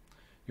right one.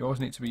 You always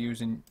need to be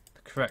using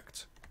the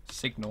correct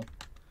signal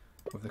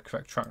with the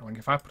correct track link.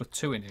 If I put a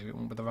 2 in here, it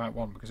won't be the right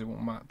one because it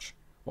won't match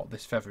what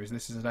this feather is.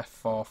 This is an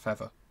F4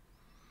 feather.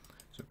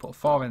 So we put a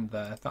 4 in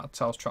there. That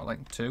tells track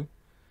link 2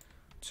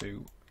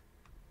 to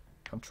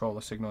control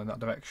the signal in that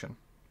direction.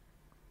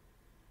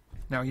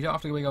 Now you don't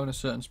have to be going a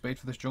certain speed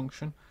for this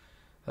junction.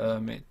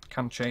 It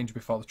can change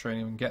before the train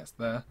even gets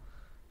there.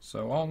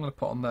 So all I'm going to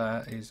put on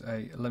there is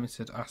a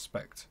limited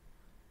aspect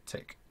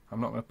tick. I'm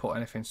not going to put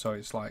anything so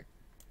it's like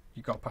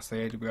you've got past the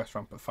AWS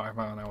ramp at 5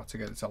 miles an hour to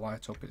get it to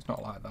light up. It's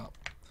not like that.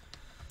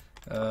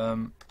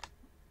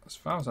 As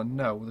far as I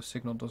know, the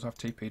signal does have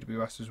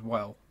TPWS as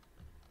well,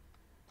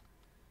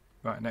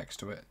 right next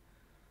to it.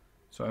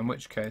 So in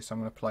which case I'm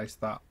going to place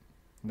that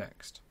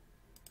next.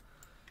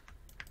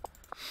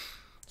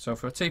 So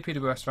for a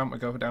TPWS ramp we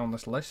go down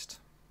this list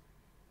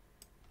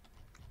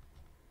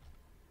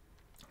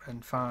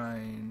and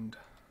find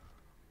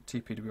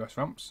TPWS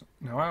ramps.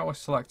 Now I always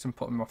select and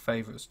put in my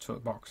favourites to a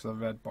box, the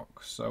red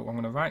box. So I'm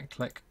going to right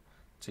click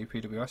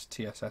TPWS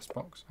TSS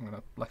box. I'm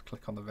going to left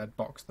click on the red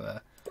box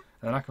there, and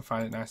then I can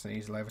find it nice and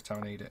easily every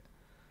time I need it.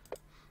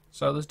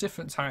 So there's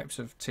different types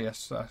of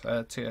TPWS.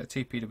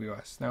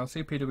 Now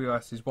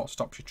TPWS is what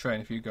stops your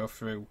train if you go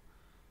through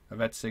a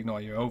red signal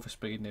or you're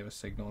overspeed near a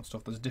signal and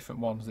stuff. There's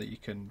different ones that you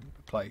can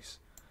place.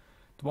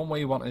 The one where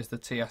you want is the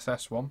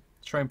TSS one.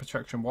 Train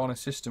protection warning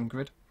system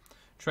grid.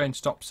 Train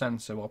stop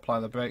sensor will apply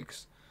the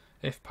brakes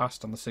if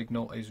passed and the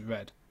signal is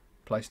red.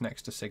 Place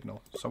next to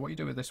signal. So what you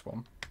do with this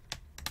one,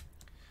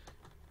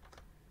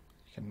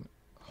 you can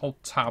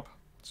hold tab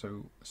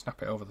to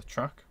snap it over the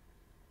track.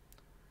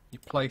 You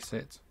place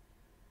it,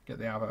 get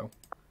the arrow,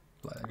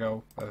 let it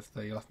go of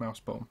the left mouse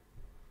button,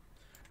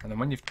 and then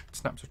when you've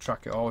snapped to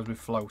track, it will always be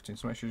floating,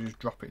 so make sure you just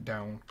drop it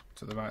down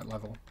to the right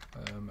level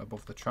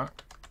above the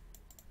track.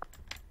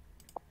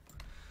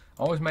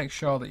 Always make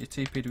sure that your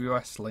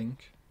TPWS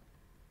link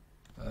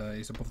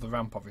is above the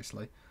ramp,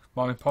 obviously.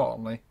 More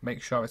importantly,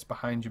 make sure it's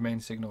behind your main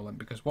signal link,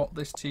 because what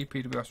this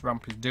TPWS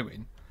ramp is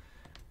doing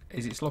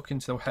is it's looking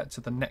to head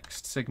to the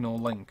next signal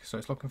link. So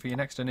it's looking for your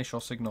next initial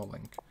signal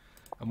link,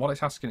 and what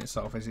it's asking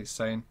itself is it's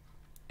saying,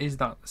 is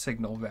that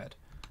signal red?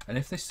 And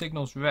if this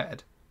signal's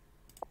red,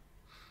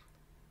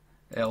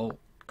 it'll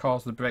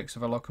cause the brakes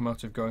of a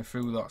locomotive going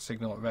through that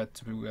signal at red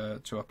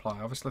to apply.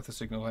 Obviously if the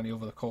signal is any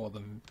other colour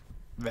than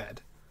red,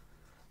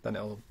 then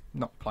it'll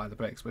not apply the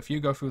brakes. But if you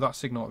go through that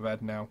signal at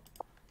red now,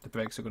 the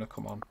brakes are going to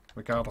come on,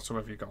 regardless of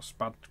whether you've got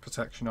SPAD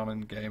protection on in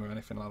the game or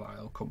anything like that.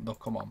 They'll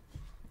come on.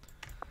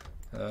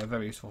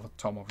 Very useful for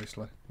Tom,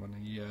 obviously, when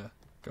he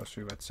goes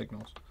through red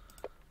signals.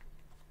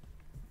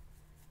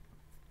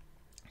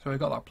 So we've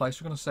got that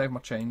place. We're going to save my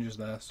changes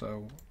there,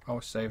 so I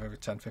always save every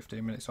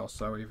 10-15 minutes or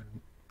so, even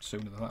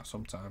sooner than that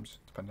sometimes,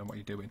 depending on what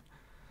you're doing.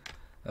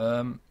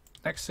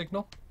 Next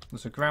signal,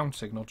 there's a ground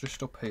signal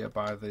just up here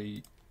by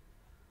the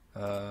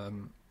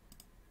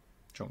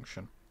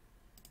junction,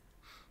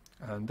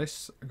 and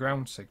this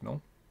ground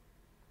signal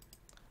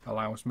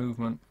allows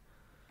movement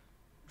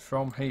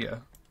from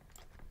here,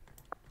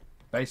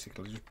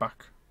 basically just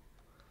back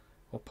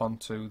up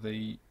onto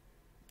the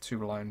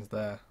two lines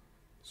there.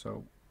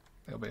 So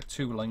it'll be a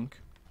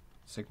 2-link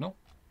signal.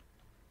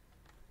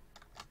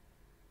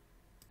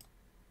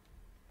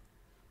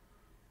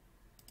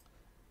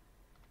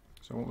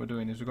 So what we're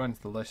doing is we're going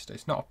to the list.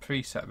 It's not a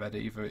preset red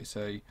either, it's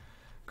a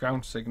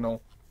ground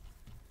signal.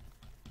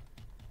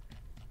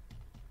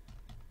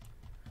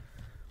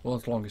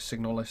 World's longest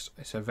signal list.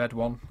 It's a red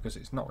one because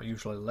it's not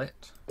usually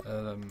lit.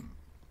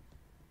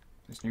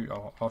 It's new,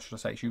 or should I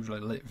say, it's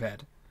usually lit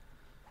red.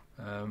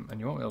 And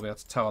you won't really be able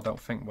to tell, I don't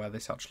think, where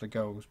this actually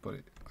goes, but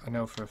I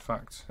know for a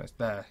fact it's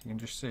there. You can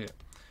just see it.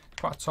 It's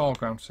quite a tall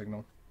ground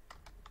signal.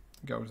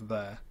 It goes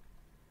there.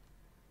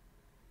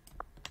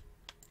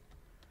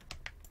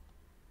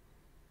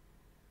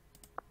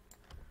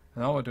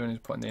 And all we're doing is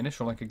putting the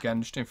initial link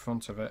again just in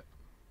front of it,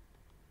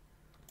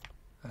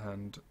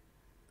 and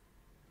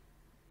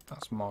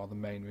that's more the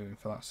main moving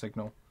for that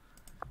signal.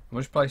 And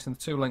we're just placing the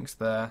 2 links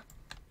there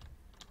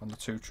on the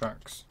 2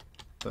 tracks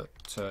that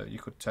you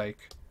could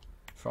take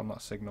from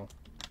that signal.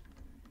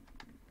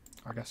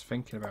 I guess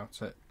thinking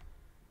about it,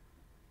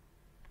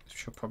 it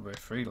should probably be a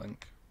 3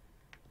 link.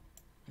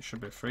 It should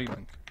be a 3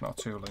 link, not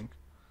a 2 link.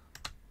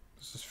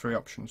 There's 3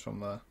 options from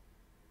there.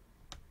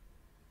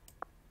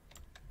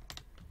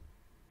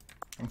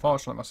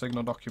 Unfortunately, my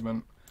signal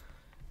document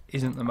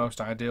isn't the most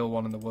ideal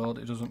one in the world.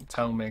 It doesn't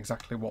tell me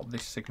exactly what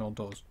this signal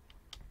does.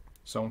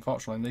 So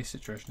unfortunately in these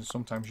situations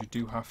sometimes you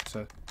do have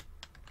to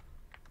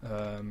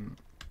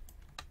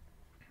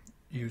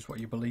use what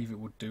you believe it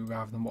would do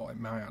rather than what it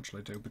might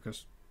actually do,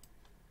 because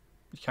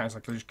you can't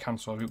exactly just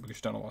cancel a route because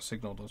you don't know what a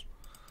signal does.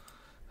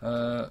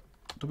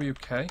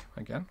 WK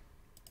again,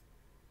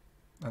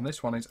 and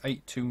this one is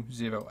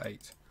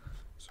 8208,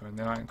 so in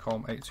the item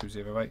column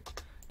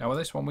 8208. Now with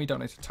this one we don't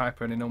need to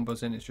type any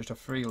numbers in, it's just a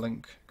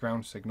 3-link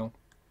ground signal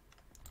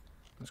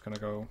that's going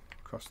to go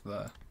across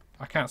there.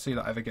 I can't see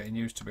that ever getting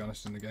used, to be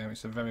honest, in the game.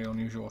 It's a very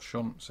unusual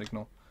shunt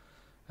signal.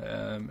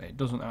 It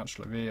doesn't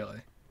actually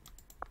really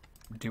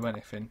do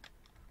anything.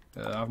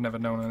 I've never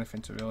known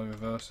anything to really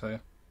reverse here.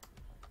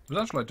 There was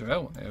actually a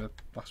development here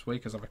last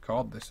week as I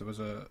record this. There was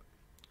a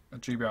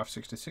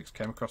GBR-66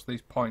 came across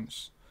these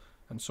points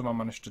and somehow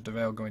managed to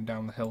derail going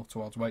down the hill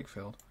towards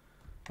Wakefield.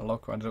 The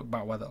loco ended up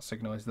about where that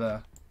signal is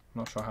there.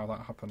 I'm not sure how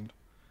that happened.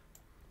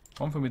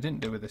 One thing we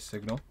didn't do with this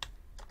signal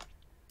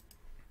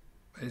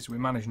is we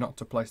managed not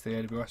to place the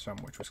AWS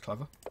ramp, which was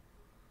clever.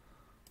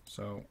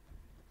 So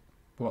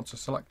we want to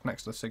select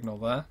next to the signal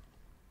there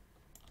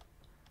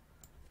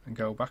and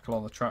go back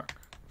along the track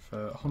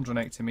for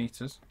 180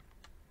 metres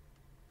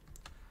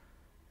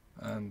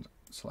and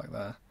select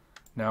there.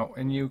 Now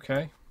in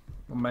UK,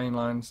 on main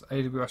lines,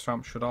 AWS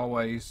ramp should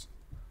always,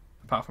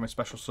 apart from in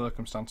special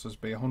circumstances,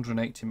 be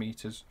 180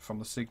 metres from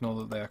the signal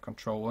that they are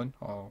controlling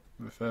or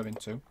referring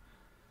to.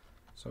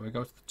 So we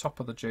go to the top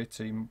of the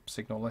JT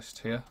signal list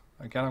here.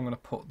 Again, I'm going to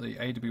put the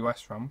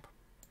AWS ramp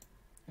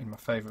in my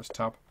favourites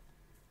tab.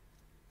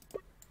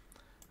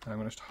 and I'm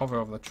going to just hover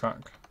over the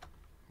track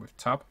with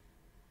tab,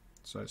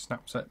 so it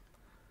snaps it.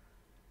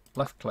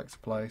 Left click to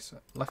place,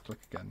 left click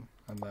again,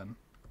 and then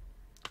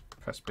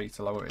press B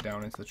to lower it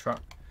down into the track.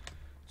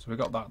 So we've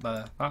got that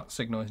there. That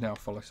signal is now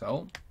fully set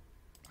up.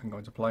 I can go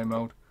into play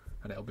mode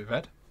and it'll be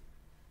red.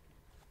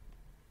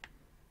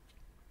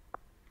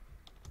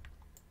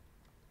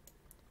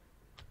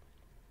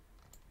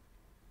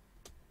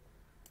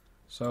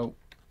 So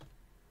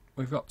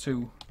we've got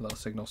two little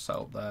signals set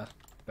up there,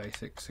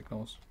 basic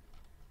signals.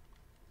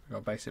 We've got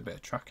a basic bit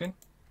of tracking.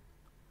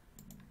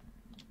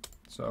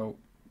 So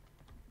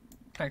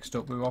next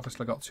up, we've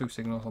obviously got two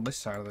signals on this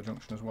side of the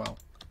junction as well.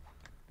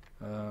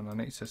 And I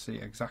need to see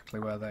exactly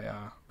where they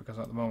are, because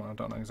at the moment I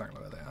don't know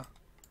exactly where they are.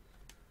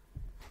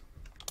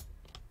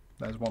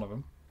 There's one of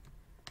them.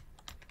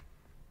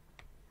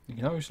 You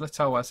can usually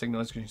tell where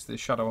signal is because you can see the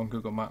shadow on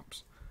Google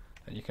Maps,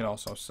 and you can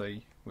also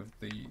see with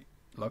the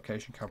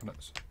location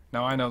cabinets.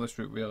 Now I know this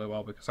route really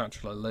well because I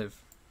actually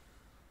live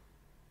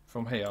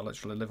from here. I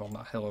literally live on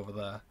that hill over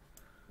there.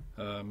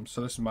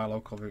 So this is my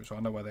local route, so I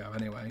know where they are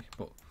anyway.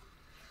 But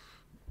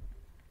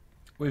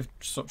with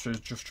such as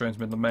Just Trains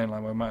Midland Main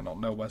Line, we might not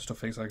know where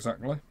stuff is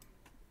exactly.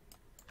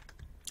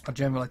 I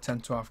generally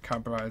tend to have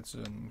cab rides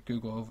and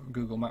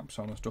Google Maps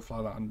on and stuff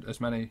like that, and as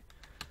many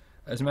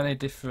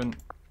different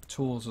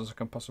tools as I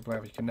can possibly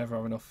have. You can never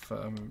have enough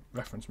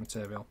reference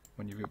material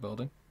when you're route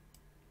building.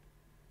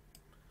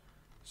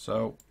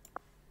 So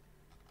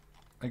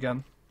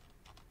again,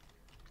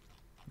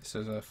 this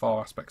is a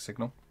 4-aspect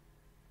signal,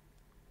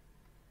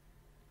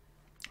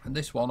 and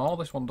this one, all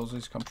this one does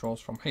is controls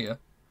from here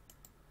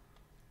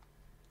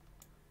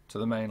to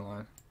the main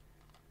line.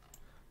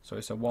 So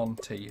it's a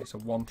 1T, it's a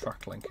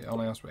 1-track link. It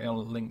only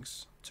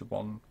links to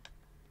one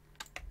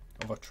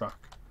other track.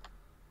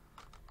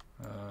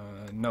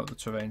 Note the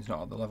terrain's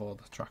not at the level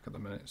of the track at the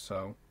minute,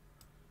 so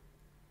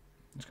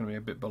it's going to be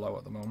a bit below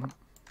at the moment,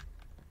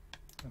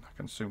 and I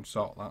can soon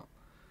sort that.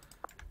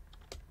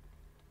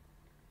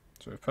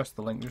 So we press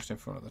the link just in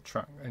front of the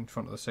track, in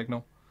front of the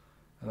signal,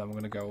 and then we're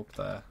going to go up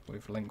there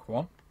with link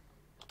 1.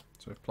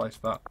 So we've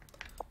placed that.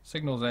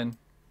 Signals in,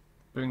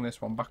 bring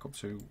this one back up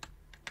to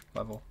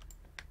level.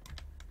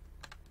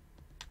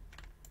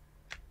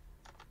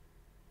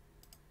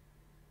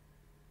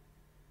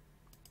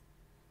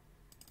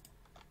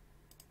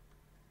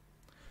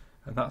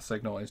 And that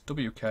signal is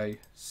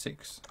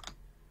WK6817.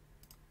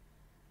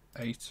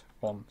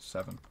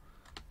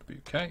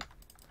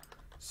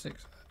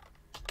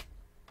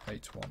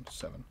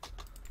 WK6817.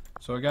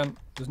 So again,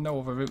 there's no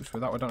other routes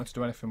with that. We don't need to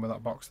do anything with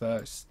that box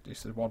there. It's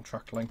a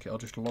 1-track link. It'll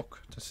just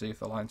look to see if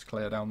the line's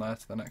clear down there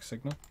to the next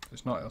signal. If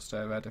it's not, it'll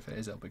stay red. If it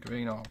is, it'll be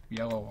green or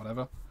yellow or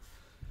whatever.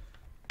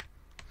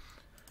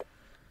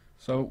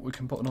 So we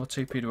can put another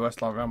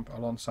TPWS ramp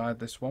alongside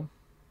this one.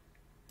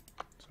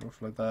 So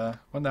roughly there.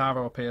 When the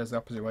arrow appears the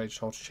opposite way, just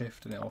hold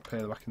shift and it'll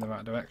appear back in the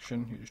right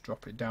direction. You just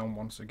drop it down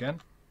once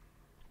again.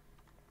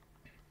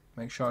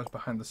 Make sure it's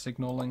behind the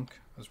signal link,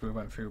 as we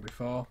went through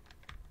before.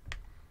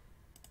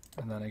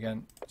 And then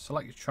again,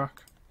 select your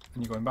track,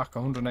 and you're going back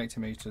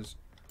 180 metres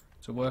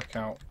to work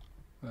out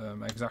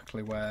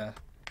exactly where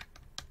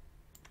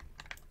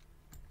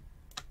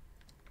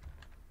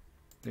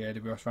the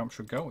AWS ramp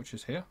should go, which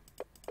is here.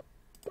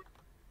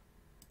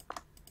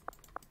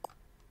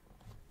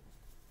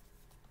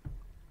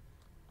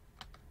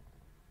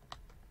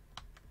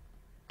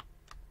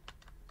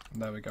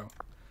 And there we go.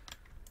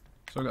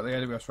 So we've got the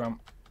AWS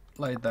ramp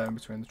laid there in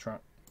between the track.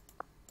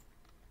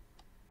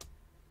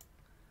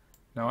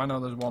 Now I know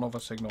there's one other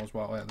signal as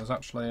well. Yeah, there's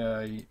actually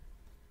a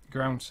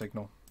ground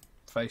signal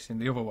facing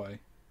the other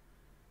way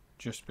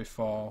just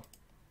before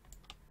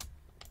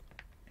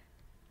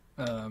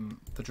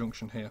the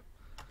junction here.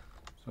 So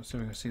let's see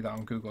if we can see that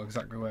on Google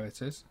exactly where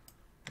it is.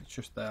 It's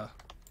just there.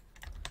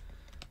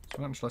 So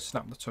I'm actually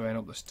snap the terrain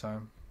up this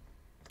time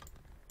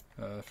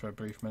for a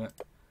brief minute.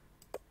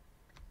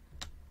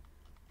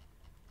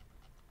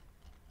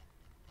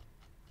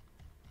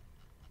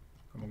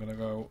 And we're going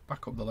to go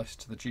back up the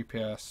list to the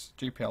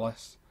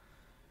GPLS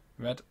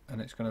red,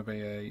 and it's going to be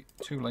a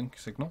 2-link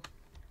signal,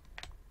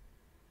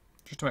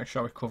 just to make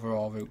sure we cover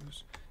all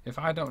routes. If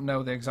I don't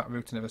know the exact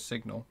routing of a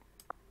signal,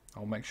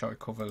 I'll make sure it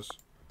covers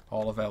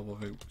all available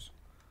routes.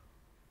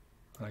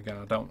 And again,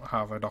 I don't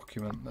have a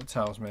document that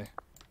tells me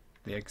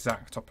the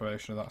exact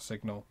operation of that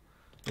signal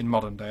in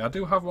modern day. I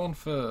do have one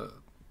for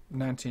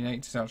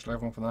 1980s, actually I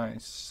have one for the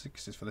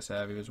 1960s for this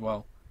area as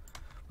well.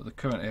 But the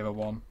current era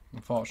one,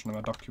 unfortunately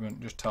my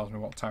document just tells me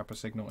what type of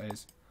signal it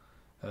is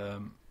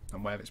and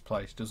where it's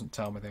placed. It doesn't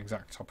tell me the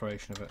exact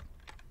operation of it,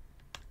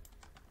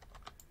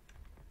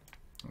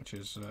 which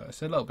is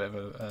it's a little bit of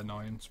an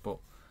annoyance, but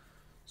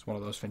it's one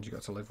of those things you've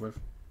got to live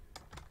with.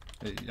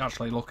 You're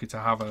actually lucky to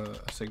have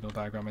a signal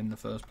diagram in the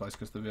first place,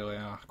 because they really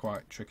are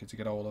quite tricky to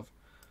get hold of.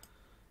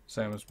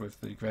 Same as with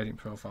the gradient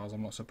profiles,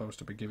 I'm not supposed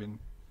to be giving,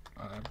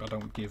 I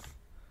don't give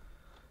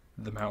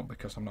them out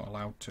because I'm not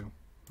allowed to.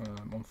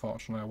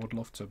 Unfortunately, I would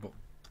love to, but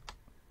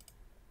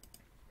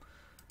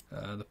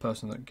the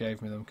person that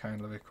gave me them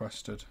kindly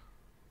requested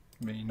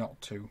me not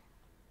to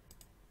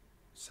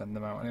send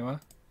them out anywhere.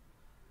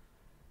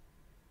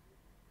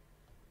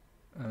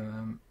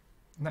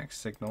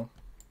 next signal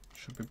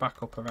should be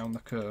back up around the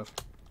curve.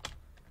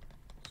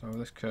 So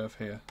this curve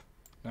here.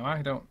 Now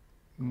I don't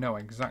know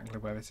exactly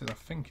where it is. I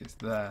think it's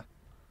there,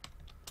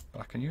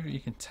 but I can usually, you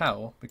can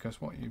tell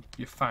because what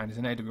you find is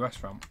an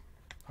AWS ramp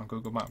on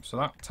Google Maps. So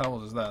that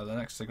tells us there the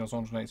next signal's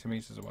 180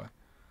 meters away.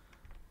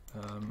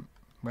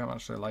 We haven't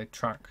actually laid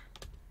track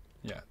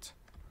yet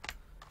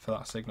for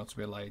that signal to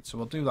be laid, so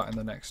we'll do that in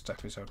the next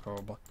episode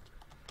probably.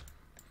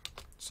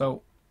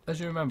 So as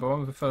you remember,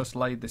 when we first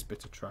laid this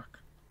bit of track,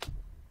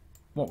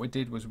 what we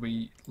did was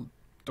we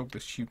dug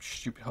this huge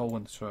stupid hole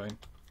in the terrain,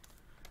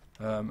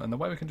 and the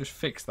way we can just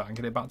fix that and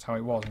get it back to how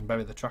it was and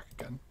bury the track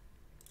again,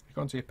 you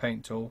go into your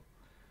paint tool.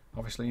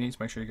 Obviously you need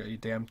to make sure you got your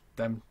dem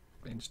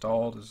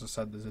installed. As I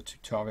said, there's a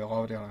tutorial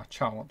already on our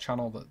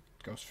channel that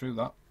goes through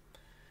that.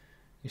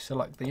 You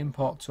select the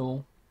import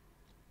tool.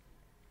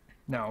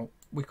 Now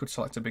we could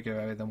select a bigger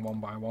area than 1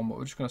 by 1, but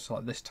we're just going to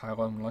select this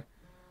tile only,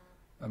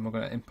 and we're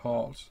going to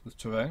import the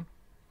terrain.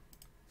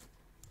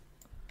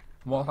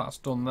 And what that's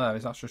done there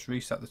is that's just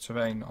reset the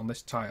terrain on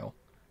this tile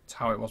to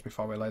how it was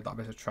before we laid that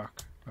bit of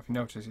track. If you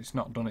notice, it's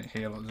not done it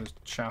here. Look, there's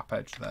a sharp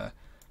edge there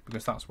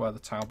because that's where the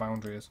tile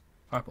boundary is.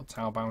 If I put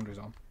tile boundaries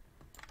on,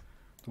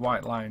 the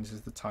white lines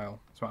is the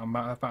tile. It's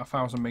about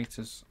 1,000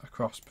 meters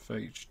across for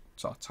each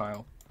sort of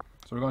tile.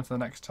 So we're going to the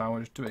next tile.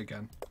 We'll just do it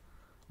again,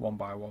 1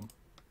 by 1.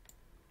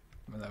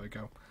 And there we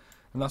go.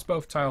 And that's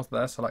both tiles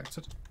there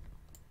selected.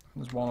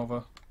 There's one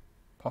other,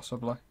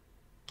 possibly.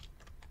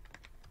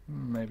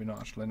 Maybe not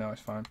actually. No,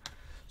 it's fine.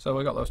 So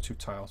we got those 2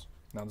 tiles.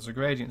 Now there's a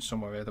gradient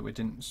somewhere here that we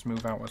didn't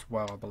smooth out as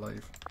well, I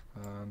believe.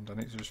 And I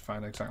need to just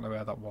find exactly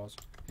where that was.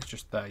 It's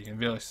just there. You can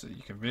really see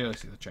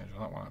the change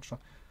on that one actually.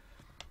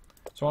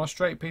 So on a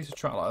straight piece of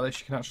track like this,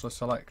 you can actually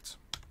select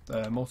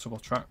multiple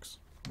tracks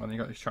when you've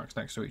got these tracks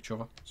next to each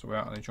other, so we're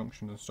out on the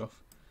junctions and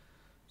stuff.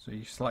 So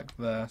you select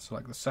there,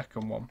 select the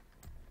second one.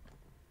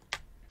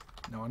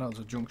 Now I know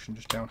there's a junction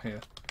just down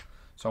here,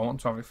 so I want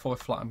to have it fully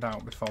flattened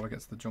out before we get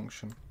to the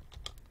junction.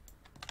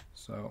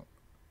 So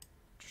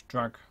just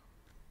drag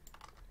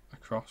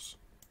across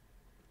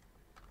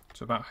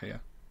to about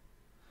here,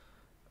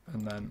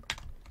 and then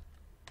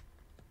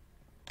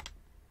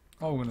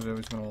all we're going to do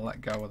is going to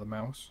let go of the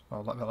mouse,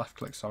 or let the left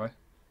click, sorry,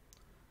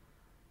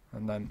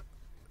 and then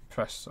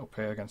press up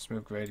here again,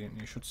 smooth gradient,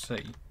 and you should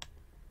see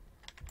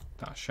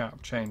that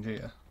sharp change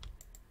here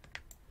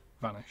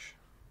vanish.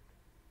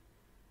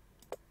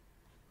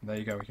 And there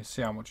you go, you can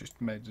see how much it's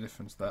made a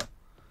difference there.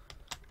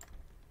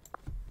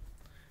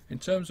 In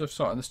terms of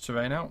sorting this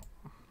terrain out,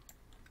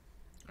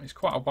 it's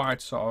quite a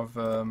wide sort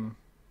of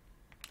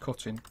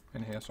cutting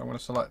in here, so I'm going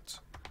to select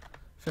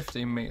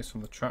 15 meters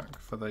from the track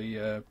for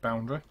the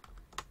boundary.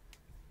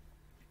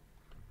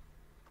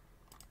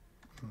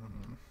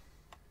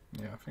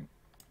 Yeah, I think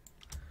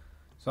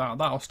so.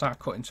 That'll start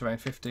cutting terrain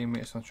 15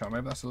 meters on the track.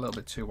 Maybe that's a little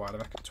bit too wide. I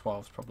reckon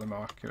 12 is probably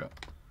more accurate.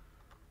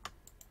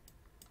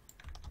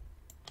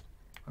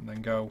 And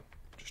then go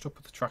just up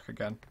at the track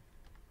again.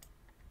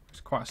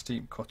 It's quite a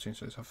steep cutting,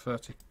 so it's a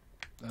 30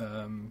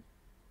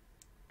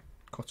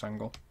 cut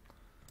angle.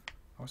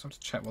 I always have to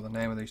check what the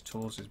name of these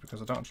tools is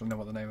because I don't actually know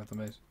what the name of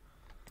them is.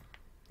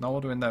 Now all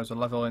we're doing there is a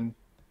leveling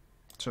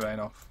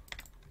terrain off.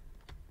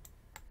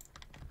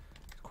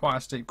 Quite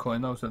a steep cut.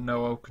 In those that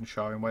know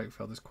Oakenshaw in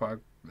Wakefield, it's quite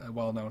a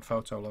well-known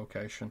photo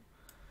location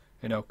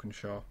in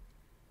Oakenshaw.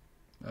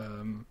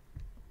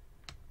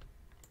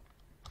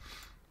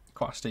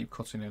 Quite a steep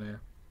cutting in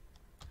here.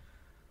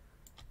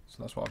 So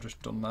that's what I've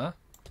just done there.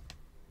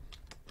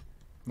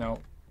 Now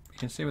you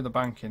can see with the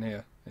bank in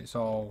here, it's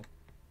all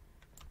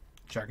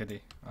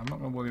jaggedy. I'm not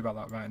going to worry about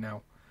that right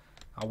now.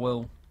 I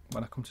will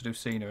when I come to do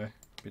scenery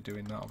be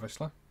doing that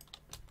obviously.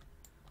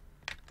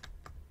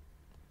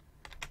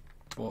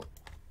 But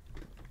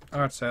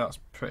I'd say that's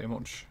pretty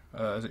much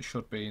as it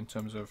should be in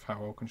terms of how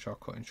Oakenshaw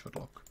cutting should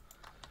look.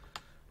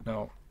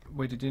 Now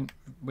we didn't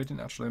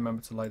actually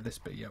remember to lay this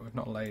bit yet. We've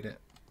not laid it.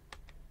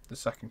 The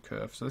second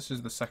curve. So this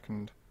is the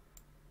second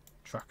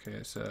track here.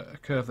 It's a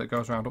curve that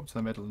goes around up to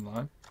the middle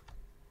line.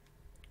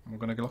 And we're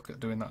going to look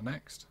at doing that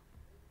next.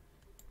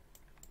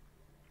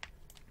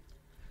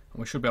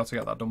 And we should be able to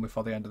get that done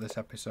before the end of this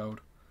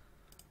episode.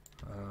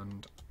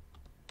 And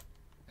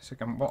so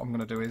again, what I'm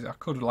going to do is I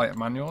could lay it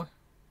manually,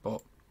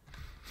 but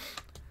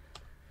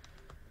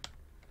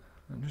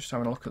I'm just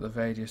having a look at the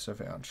radius of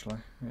it actually,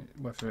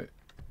 whether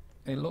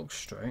it looks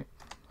straight.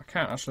 I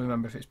can't actually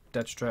remember if it's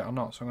dead straight or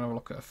not, so I'm going to have a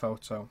look at a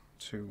photo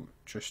to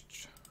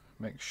just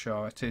make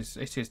sure it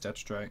is dead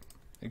straight.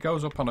 It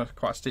goes up on a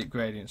quite steep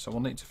gradient, so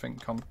we'll need to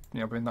think on,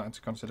 bring that into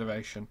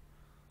consideration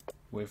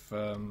with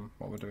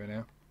what we're doing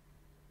here.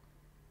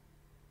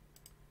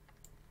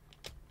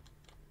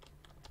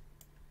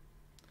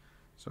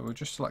 So we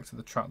just selected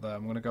the track there.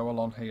 I'm going to go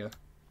along here.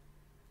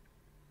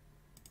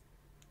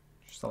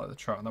 Just select the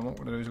track, and then what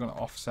we're going to do is going to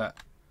offset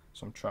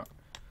some track.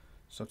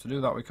 So to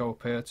do that, we go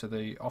up here to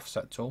the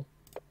offset tool,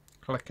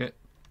 click it,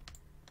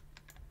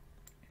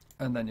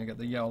 and then you get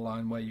the yellow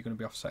line where you're going to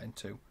be offsetting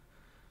to.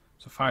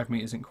 So 5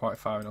 meters isn't quite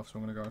far enough, so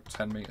I'm going to go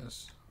 10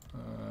 meters.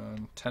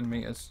 10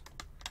 meters.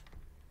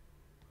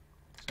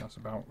 So that's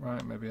about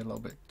right, maybe a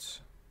little bit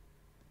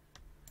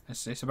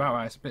It's about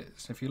right. It's a bit.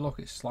 So if you look,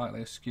 it's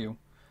slightly askew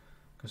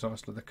because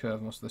obviously the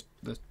curve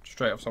the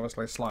straight up's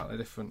obviously a slightly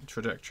different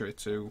trajectory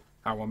to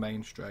our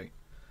main straight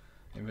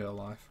in real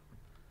life.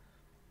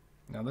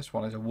 Now this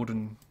one is a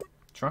wooden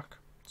track,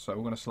 so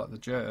we're going to select the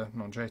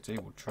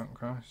JT wood track.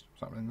 Christ, what's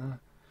happening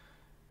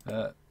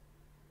there?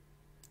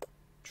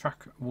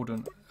 Track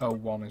wooden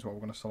 01 is what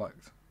we're going to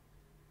select.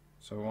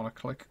 So we want to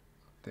click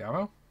the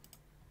arrow,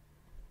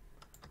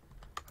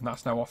 and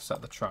that's now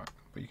offset the track.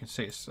 But you can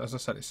see, it's, as I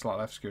said, it's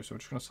slightly askew, so we're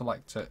just going to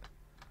select it,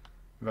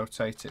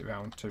 rotate it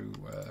around to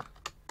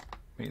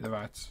meet the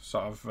right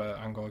sort of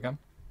angle again.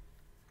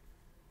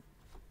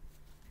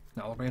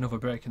 Now there'll be another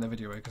break in the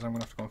video because I'm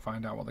going to have to go and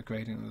find out what the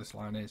gradient of this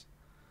line is.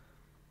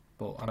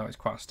 But I know it's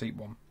quite a steep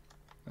one,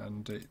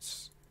 and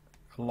it's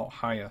a lot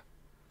higher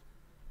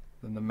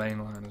than the main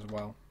line as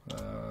well.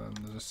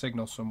 There's a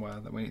signal somewhere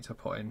that we need to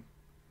put in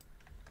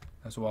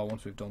as well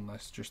once we've done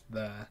this, just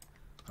there.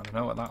 And I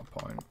know at that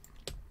point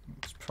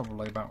it's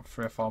probably about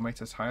 3 or 4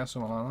 metres higher,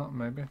 something like that,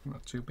 maybe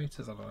 2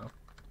 metres, I don't know.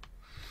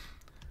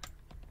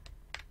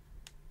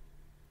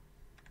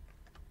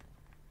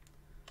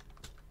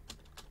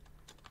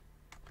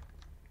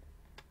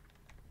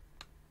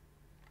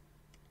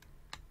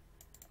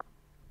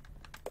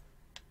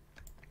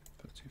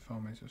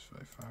 Metres,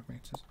 35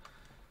 metres.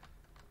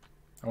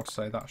 I would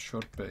say that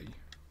should be,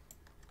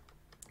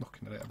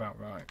 looking at it, about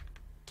right.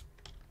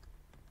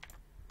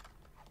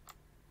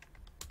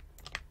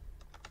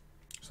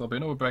 So there'll be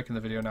another break in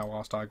the video now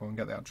whilst I go and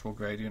get the actual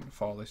gradient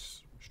for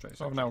this straight section.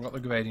 So I've now got the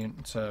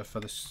gradient for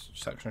this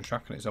section of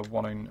track, and it's a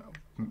 1 in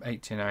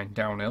 89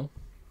 downhill.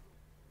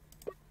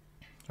 So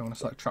I'm going to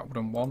select track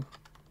 1.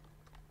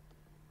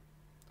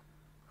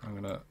 I'm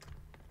going to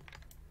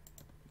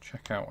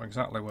check out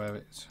exactly where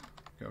it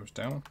goes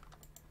down,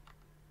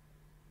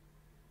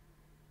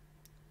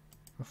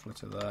 roughly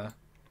to there,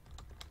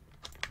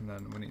 and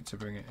then we need to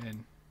bring it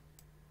in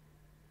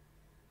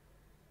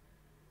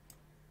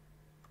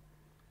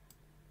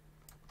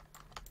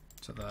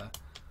to there.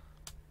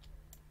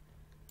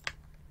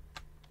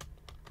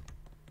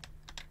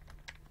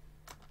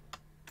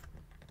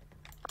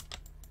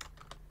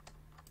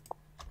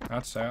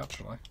 I'd say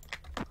actually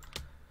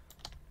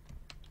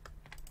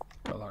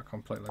got that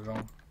completely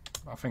wrong.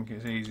 I think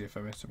it's easier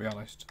for me, to be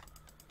honest.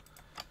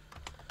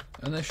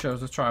 And this shows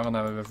the trial and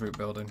error of route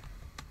building.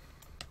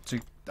 To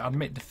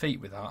admit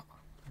defeat with that,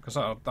 because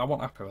I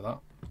wasn't happy with that.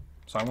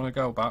 So I'm going to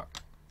go back,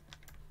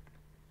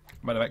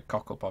 made a big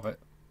cock up of it,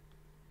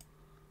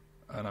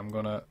 and I'm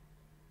going to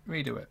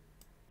redo it.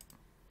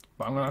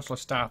 But I'm going to actually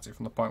start it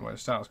from the point where it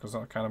starts, because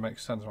that kind of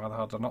makes sense. Why the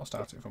hell did I not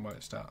start it from where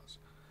it starts?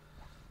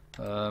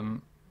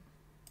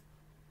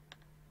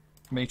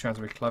 Me trying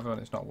to be clever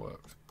and it's not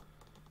worked.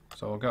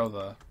 So we'll go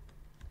there.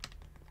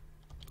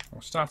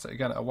 We'll start it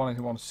again at a 1 in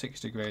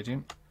 160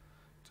 gradient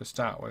to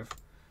start with,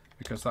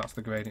 because that's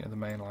the gradient of the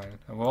main line.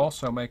 And we're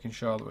also making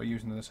sure that we're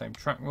using the same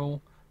track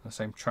rule and the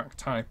same track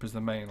type as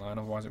the main line,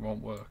 otherwise it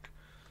won't work.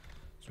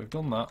 So we've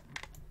done that.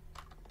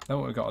 Then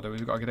what we've got to do is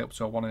we've got to get it up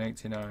to a 1 in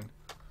 89.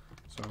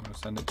 So I'm going to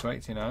send it to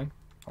 89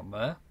 on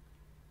there.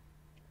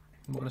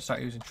 And we're going to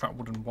start using track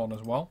wooden 1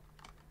 as well.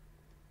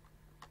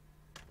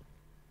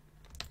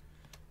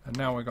 And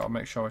now we've got to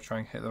make sure we try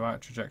and hit the right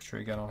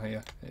trajectory again on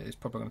here. It is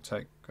probably going to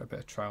take a bit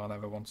of trial and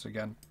error once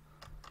again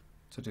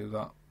to do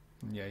that.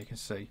 And yeah, you can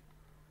see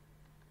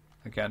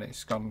again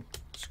it's gone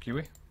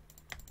skewy.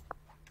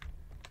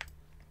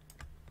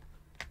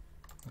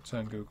 I'll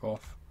turn Google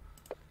off,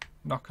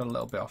 knock a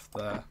little bit off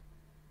there.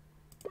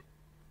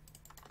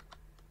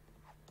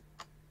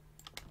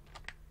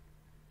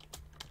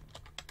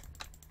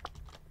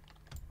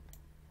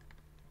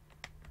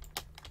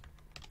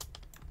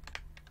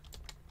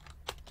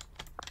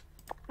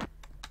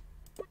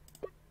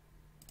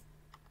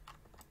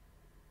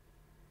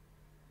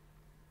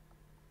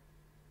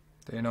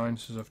 The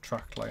annoyances of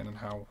track laying and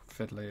how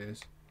fiddly it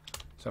is.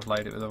 So I've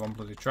laid it with the wrong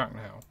bloody track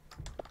now.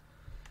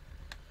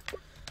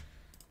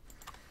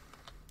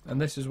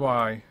 And this is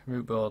why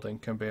route building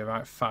can be a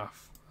right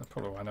faff. That's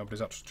probably why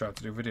nobody's actually tried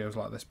to do videos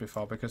like this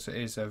before, because it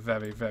is a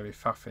very, very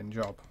faffing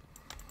job.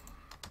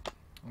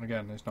 And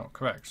again, it's not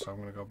correct, so I'm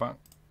going to go back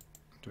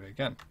and do it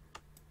again.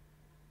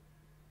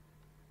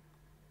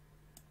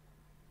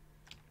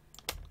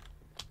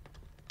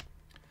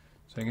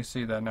 So you can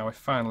see there now we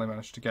finally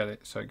managed to get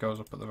it so it goes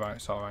up at the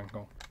right sort of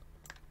angle.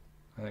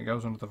 And it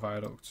goes under the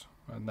viaduct,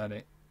 and then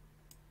it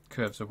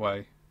curves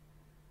away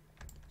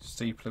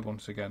steeply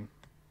once again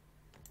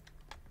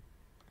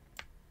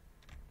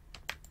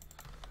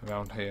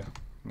around here.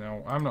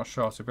 Now I'm not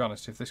sure, to be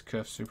honest, if this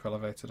curve's super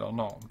elevated or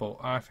not, but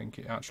I think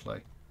it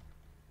actually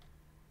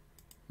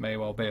may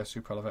well be a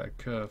super elevated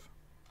curve.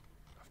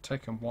 I've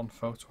taken one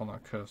photo on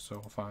that curve, so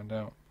we'll find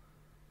out.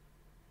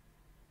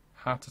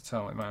 Hard to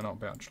tell, it might not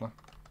be actually.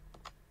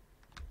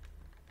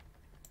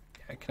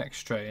 It connects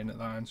straight in at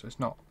the end, so it's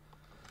not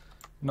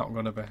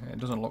going to be. It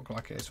doesn't look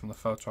like it is from the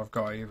photo I've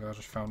got either. I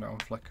just found it on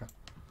Flickr.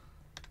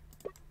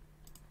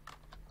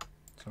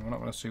 So we're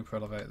not going to super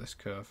elevate this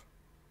curve,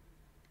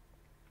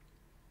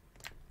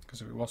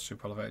 because if it was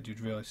super elevated you'd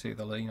really see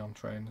the lean on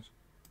trains.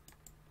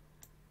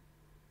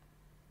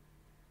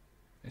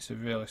 It's a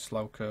really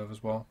slow curve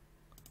as well.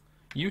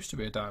 Used to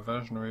be a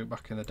diversion route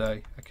back in the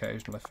day,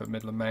 occasionally for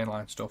Midland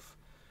mainline stuff,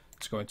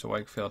 to go into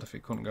Wakefield if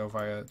it couldn't go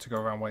via, to go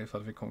around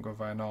Wakefield if it couldn't go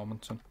via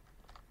Normanton.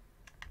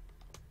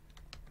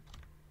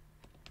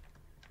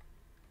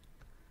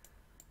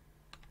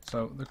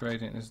 So the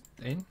gradient is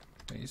in.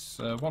 It's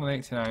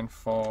 189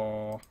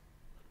 for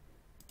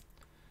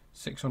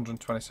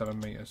 627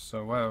 metres.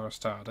 So where I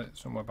started it,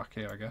 somewhere back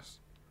here, I guess.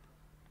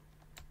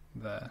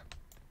 There,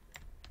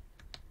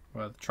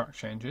 where the track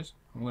changes.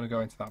 I'm going to go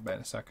into that bit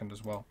in a second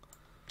as well.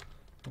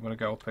 I'm going to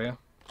go up here.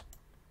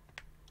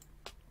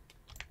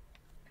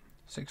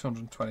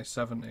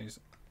 627 is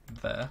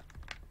there.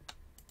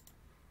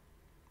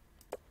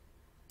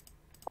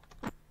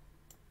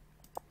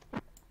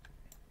 And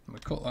we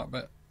cut that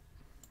bit.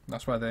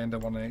 That's where the end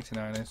of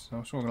 189 is.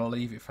 So we're going to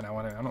leave it for now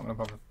anyway. I'm not going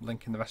to bother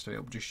linking the rest of it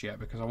up just yet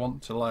because I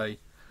want to lay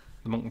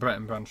the Monk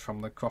Bretton branch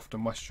from the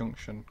Crofton West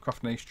Junction,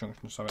 Crofton East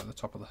Junction, sorry, at the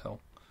top of the hill.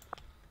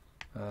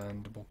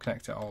 And we'll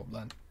connect it all up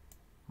then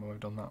when we've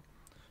done that.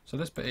 So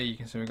this bit here, you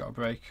can see we've got a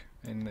break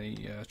in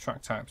the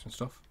track types and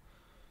stuff.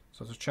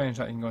 So to change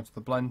that, you can go into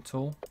the blend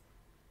tool,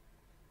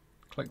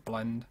 click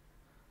blend,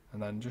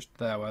 and then just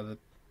there where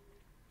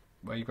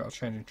you've got a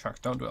change in tracks.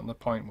 Don't do it on the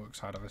Pointwork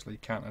side, obviously you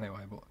can't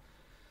anyway, but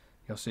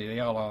you'll see a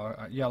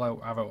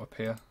yellow arrow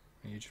appear,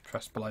 and you just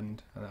press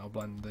blend, and it'll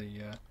blend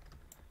the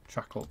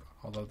track up.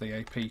 Although the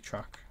AP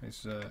track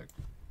is a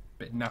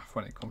bit naff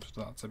when it comes to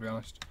that, to be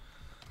honest.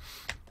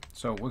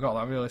 So we've got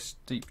that really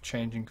steep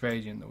change in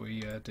gradient that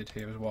we did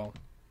here as well.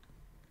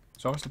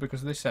 So obviously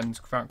because this end's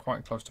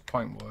quite close to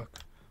Pointwork,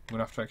 we're going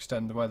to have to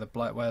extend where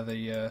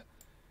the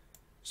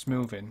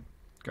smoothing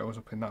goes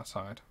up in that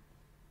side.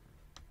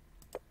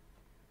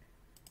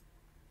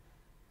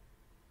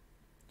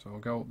 So we'll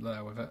go up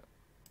there with it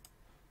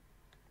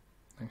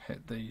and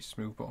hit the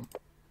smooth button,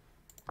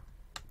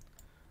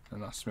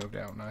 and that's smoothed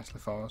it out nicely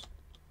for us.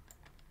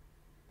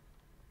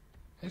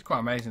 It's quite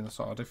amazing the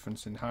sort of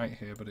difference in height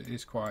here, but it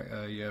is quite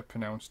a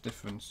pronounced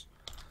difference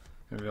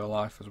in real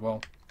life as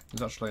well.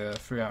 There's actually a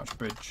 3-arch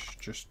bridge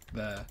just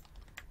there.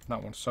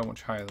 That one's so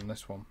much higher than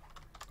this one,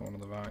 the one on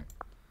the right.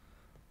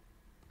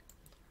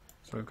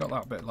 So we've got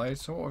that bit laid.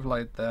 So what we've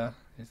laid there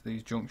is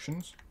these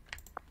junctions.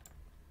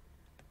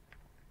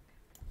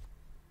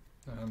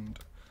 And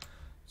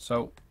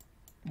so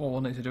what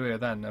we'll need to do here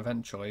then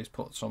eventually is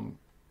put some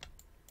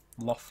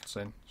lofts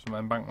in, some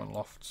embankment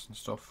lofts and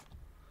stuff,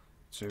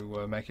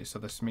 to make it so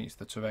this meets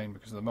the terrain,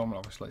 because at the moment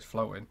obviously it's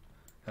floating,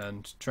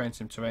 and train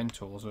sim terrain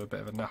tools are a bit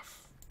of a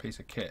naff piece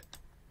of kit,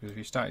 because if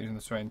you start using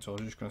the terrain tools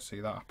you're just going to see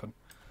that happen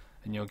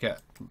and you'll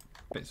get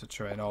bits of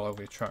terrain all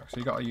over your track. So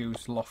you've got to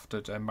use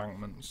lofted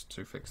embankments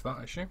to fix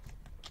that issue,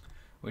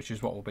 which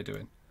is what we'll be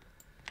doing.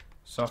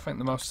 So I think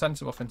the most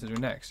sensible thing to do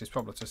next is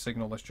probably to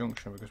signal this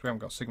junction, because we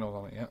haven't got signals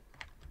on it yet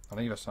on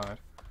either side.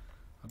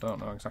 I don't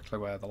know exactly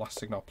where the last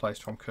signal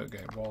placed from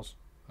Kirkgate was.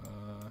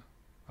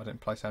 I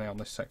didn't place any on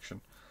this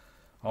section.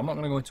 I'm not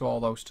going to go into all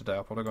those today.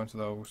 I'll probably go into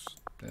those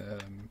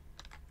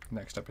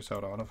next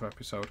episode or another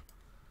episode.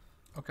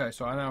 Okay,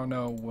 so I now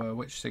know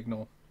which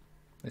signal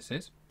this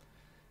is.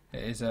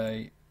 It is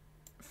a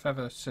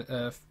feather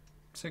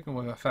signal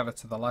with a feather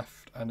to the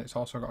left, and it's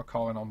also got a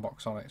calling on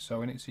box on it. So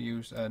we need to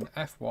use an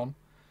F1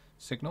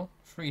 signal,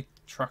 3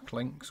 track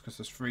links, because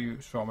there's 3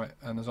 routes from it,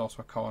 and there's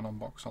also a calling on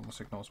box on the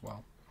signal as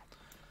well.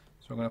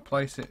 So we're going to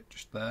place it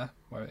just there,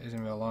 where it is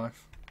in real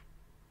life.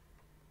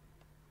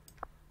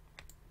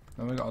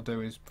 Then what we've got to do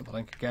is put the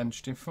link again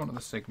just in front of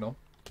the signal,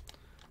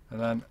 and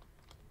then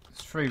there's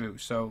 3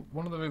 routes. So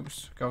one of the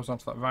routes goes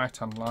onto that right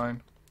hand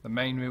line, the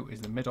main route is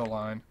the middle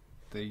line,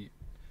 the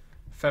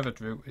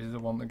feathered route is the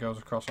one that goes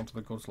across onto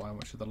the goods line,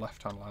 which is the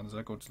left hand line. There's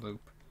a goods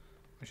loop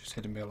which is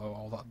hidden below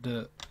all that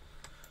dirt.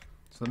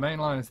 So the main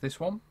line is this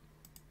one,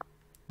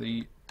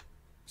 the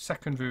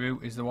secondary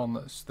route is the one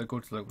that's the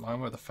goods loop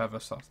line where the feather,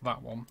 so that's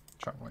that one,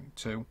 track link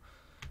 2.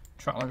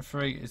 Track link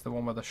 3 is the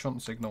one where the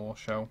shunt signal will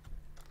show,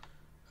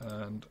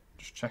 and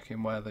just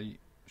checking where the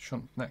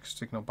shunt next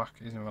signal back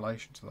is in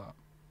relation to that,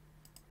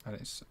 and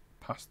it's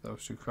past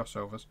those 2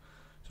 crossovers.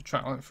 So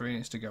track link 3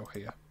 needs to go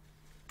here.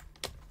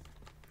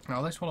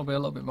 Now this one will be a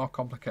little bit more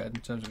complicated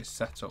in terms of its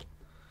setup,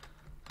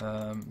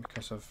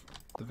 because of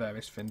the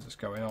various things that's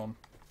going on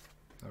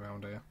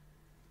around here.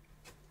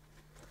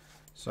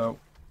 So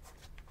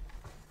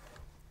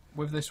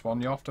with this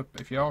one, you have to,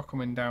 if you are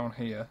coming down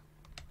here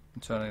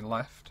and turning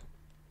left,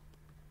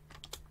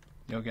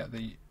 you'll get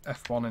the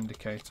F1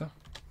 indicator.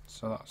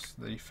 So that's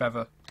the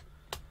feather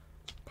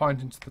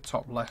pointing to the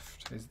top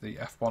left is the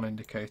F1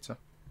 indicator.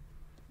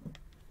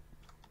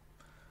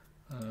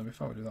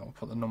 Before we do that, we'll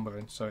put the number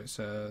in. So it's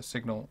a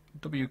signal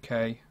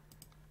WK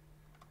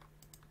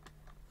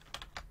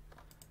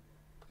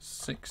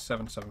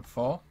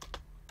 6774.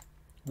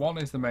 1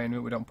 is the main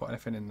route, we don't put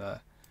anything in there.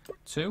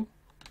 2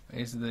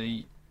 is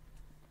the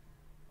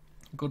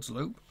goods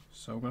loop,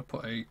 so we're going to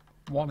put a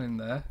 1 in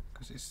there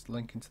because it's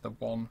linking to the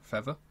 1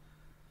 feather,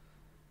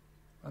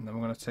 and then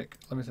we're going to tick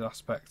limited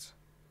aspect,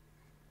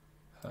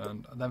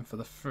 and then for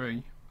the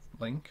 3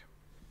 link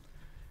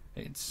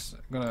it's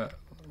going to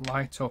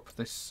light up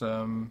this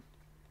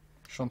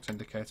shunt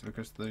indicator,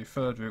 because the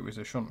third route is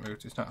a shunt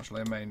route, it's not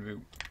actually a main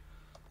route.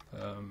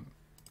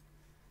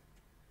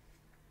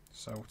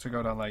 So to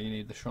go down there you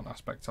need the shunt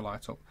aspect to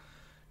light up.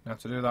 Now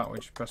to do that we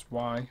just press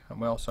Y, and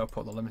we also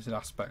put the limited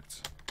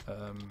aspect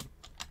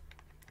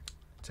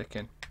tick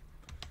in.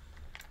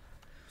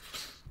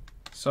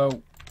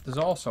 So there's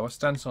also a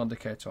stencil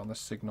indicator on this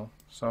signal,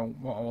 so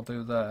what I will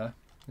do there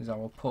is I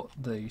will put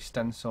the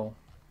stencil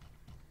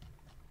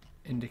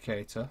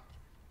indicator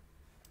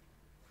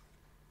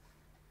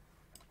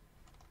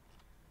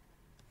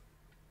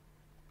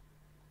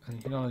and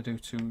you can only do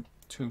two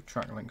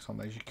track links on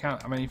these. You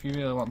can't, I mean, if you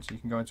really want to, you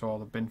can go into all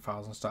the bin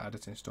files and start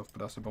editing stuff,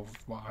 but that's above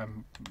what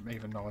I'm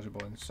even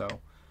knowledgeable in. So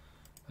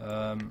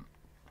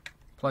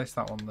place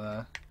that one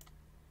there,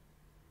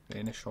 the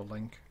initial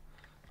link.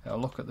 I'll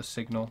look at the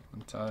signal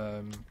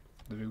and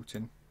the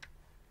routing.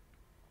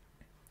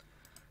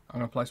 I'm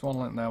going to place one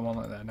link there, one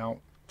link there.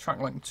 Now track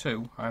link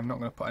 2, I'm not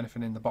going to put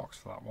anything in the box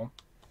for that one.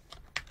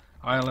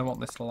 I only want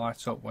this to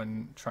light up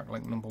when track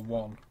link number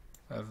 1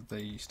 of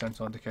the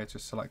stencil indicator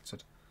is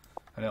selected,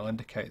 and it'll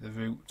indicate the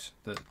route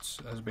that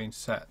has been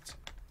set,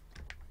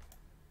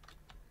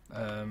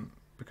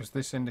 because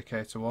this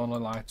indicator will only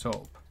light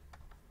up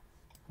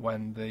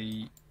when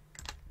the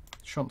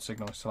shunt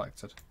signal is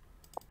selected,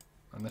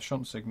 and the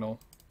shunt signal,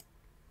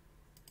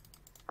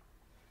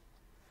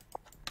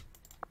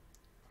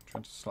 I'm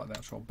trying to select the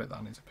actual bit that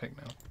I need to pick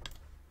now.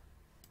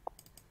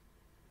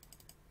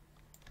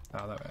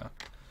 Ah, there we are.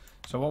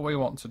 So what we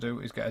want to do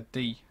is get a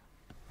D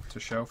to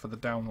show for the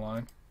down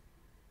line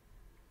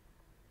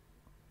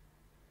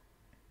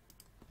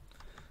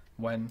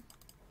when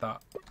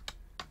that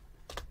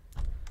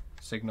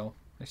signal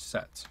is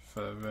set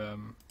for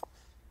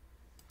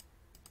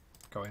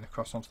going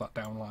across onto that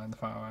down line, the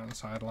far right hand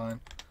side line.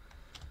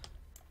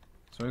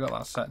 So we've got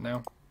that set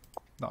now.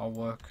 That'll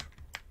work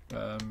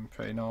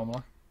pretty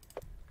normally.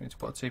 We need to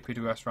put a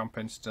TPWS ramp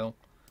in still.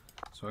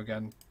 So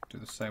again, do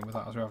the same with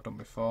that as we have done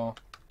before.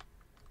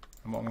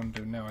 And what I'm going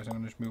to do now is I'm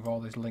going to just move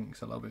all these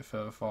links a little bit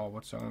further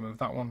forward. So I'm going to move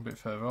that one a bit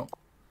further up,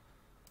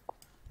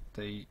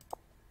 the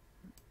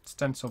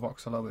stencil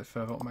box a little bit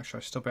further up, make sure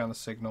I still behind the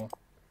signal,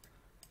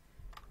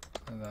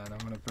 and then I'm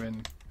going to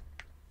bring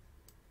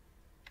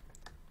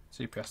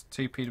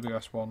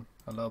TPWS1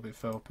 a little bit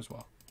further up as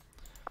well.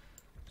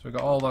 So we've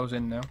got all those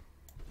in now.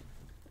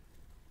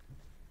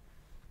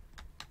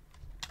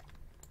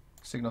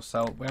 Signal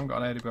cell, we haven't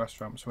got an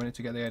AWS ramp, so we need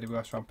to get the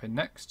AWS ramp in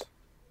next.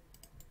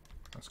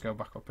 Let's go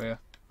back up here.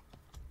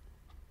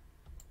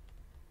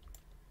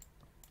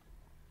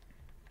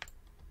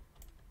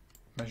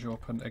 Measure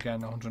up, and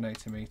again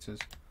 180 metres,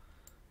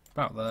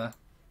 about there.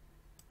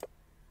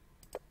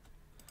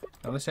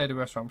 Now this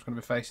AWS ramp is going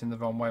to be facing the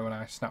wrong way when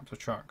I snap to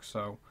track,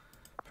 so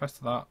press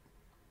that,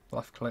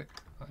 left click,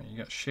 and you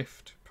get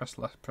shift, press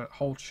left,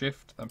 hold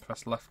shift, then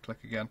press left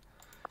click again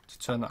to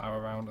turn that arrow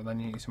around, and then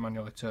you need to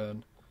manually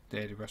turn the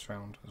AWS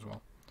round as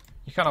well.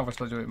 You can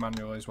obviously do it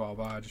manually as well,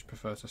 but I just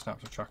prefer to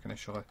snap to track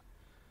initially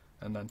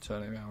and then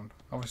turn it around.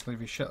 Obviously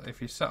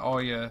if you set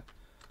all your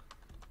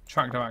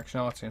track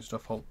directionality and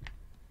stuff up,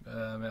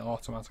 it'll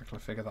automatically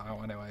figure that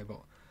out anyway,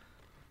 but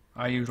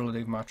I usually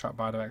leave my track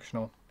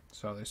bidirectional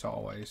so that it's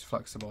always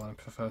flexible, and I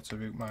prefer to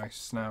route my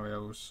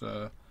scenarios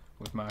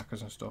with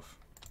markers and stuff,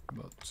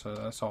 but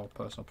that's all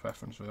personal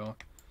preference really.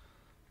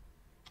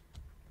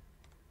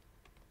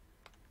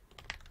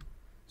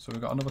 So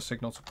we've got another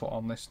signal to put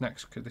on this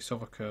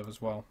other curve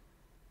as well,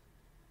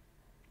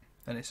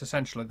 and it's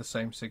essentially the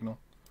same signal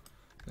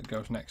that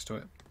goes next to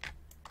it.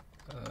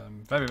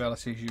 Very rarely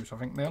sees used. I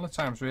think the only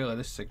times really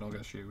this signal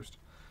gets used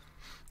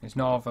is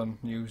Northern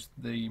use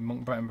the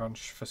Monk Bretton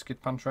branch for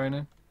skid pan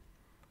training,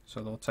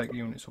 so they'll take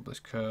units up this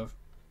curve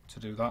to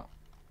do that.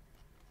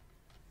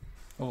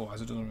 Otherwise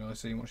it doesn't really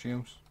see much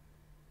use.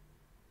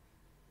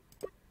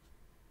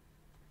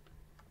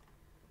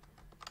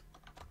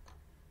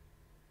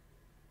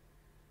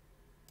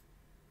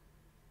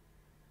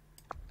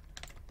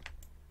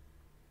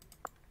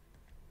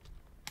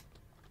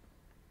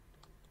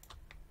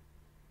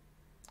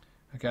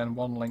 Again,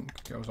 one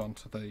link goes on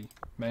to the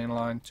main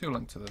line, 2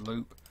 link to the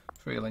loop,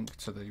 3 link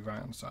to the right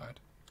hand side.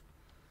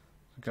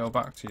 So go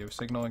back to your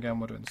signal again,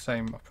 we're doing the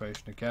same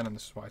operation again, and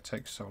this is why it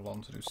takes so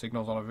long to do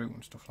signals on a route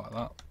and stuff like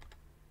that.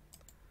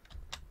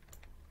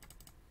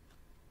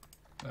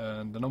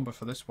 And the number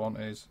for this one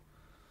is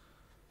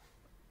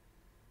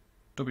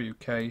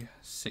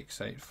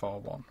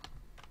WK6841.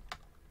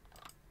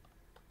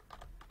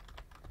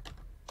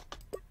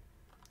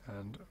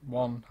 And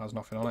 1 has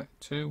nothing on it,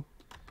 2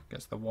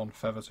 gets the 1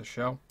 feather to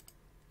show,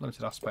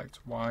 limited aspect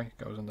Y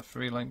goes in the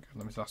 3 link,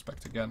 limited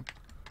aspect again,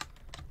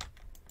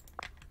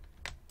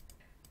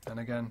 and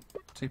again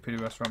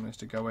TPWS ramp needs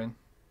to go in.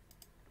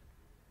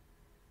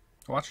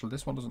 Oh, actually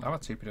this one doesn't have a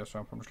TPWS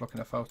ramp, I'm just looking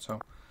at a photo.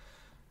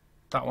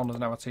 That one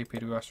doesn't have a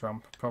TPWS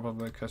ramp,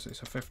 probably because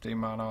it's a 15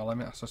 mile/hour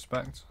limit, I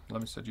suspect,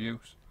 limited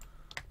use.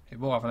 It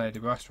will have an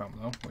AWS ramp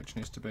though, which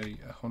needs to be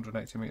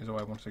 180 metres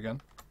away once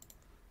again.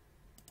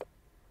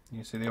 You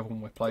can see the other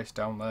one we placed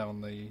down there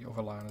on the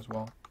other line as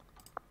well.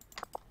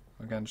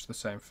 Again, just the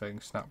same thing,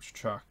 snap to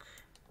track,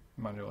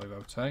 manually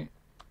rotate.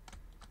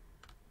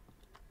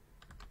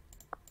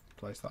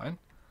 Place that in.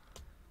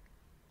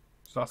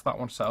 So that's that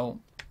one set up.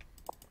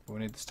 But we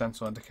need the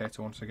stencil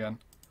indicator once again.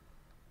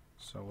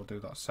 So we'll do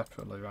that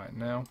separately right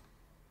now.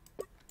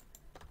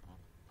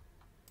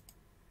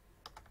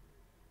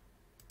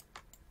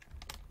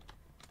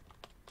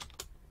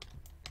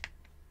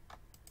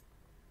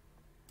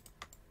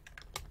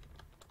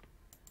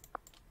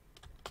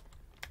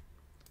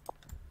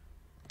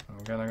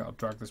 And again, I've got to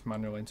drag this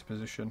manually into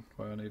position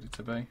where I need it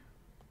to be.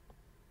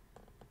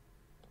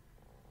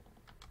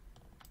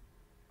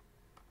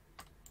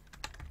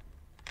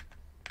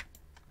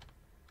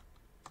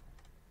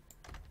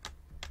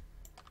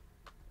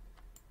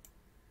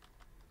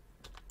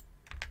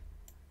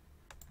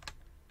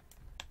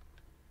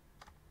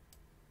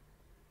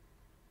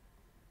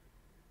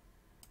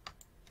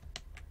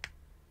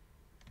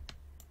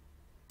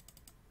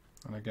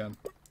 And again,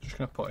 just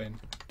going to put in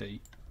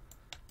D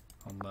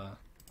on there.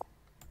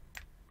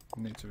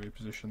 I need to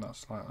reposition that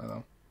slightly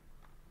though.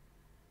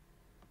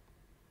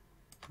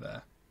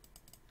 There.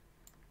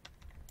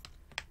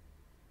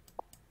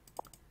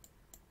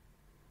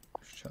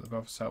 Just check they're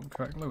both set up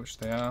correctly, which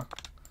they are.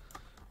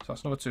 So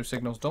that's another 2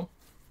 signals done.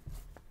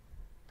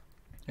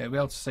 Yeah, we'll be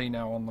able to see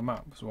now on the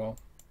map as well.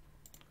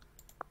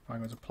 If I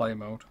go to play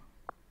mode,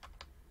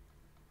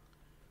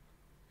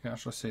 you can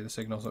actually see the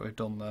signals that we've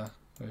done there.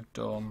 We've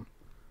done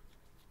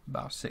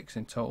about 6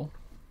 in total.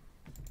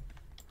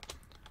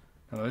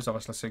 And there is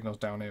obviously signals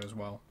down here as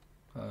well,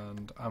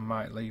 and I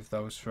might leave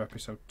those for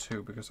episode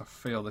 2 because I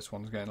feel this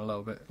one's getting a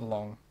little bit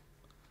long,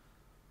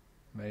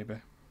 maybe.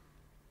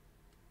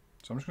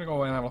 So I'm just going to go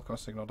away and have a look at our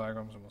signal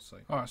diagrams and we'll see.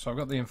 Alright, so I've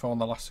got the info on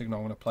the last signal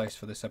I'm going to place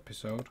for this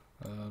episode,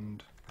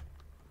 and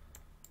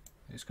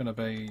it's going to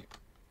be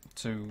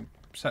to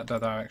set the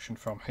direction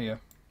from here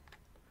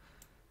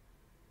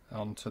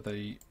onto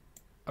the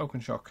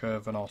Oakenshaw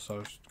curve, and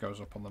also goes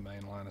up on the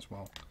main line as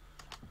well.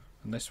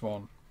 And this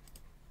one,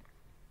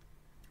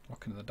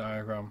 looking at the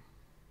diagram,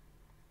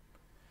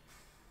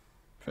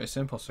 pretty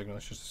simple signal.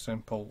 It's just a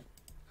simple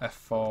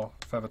F4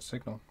 feathered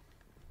signal,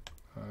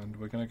 and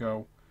we're going to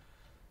go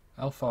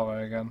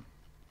L4A again,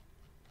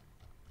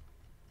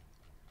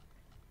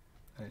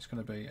 and it's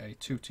going to be a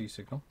 2T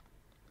signal.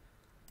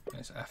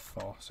 And it's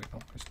F4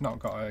 signal. It's not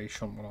got a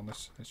shunt one on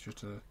this, it's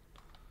just a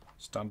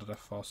standard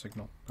F4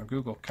 signal. Now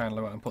Google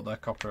kindly went and put their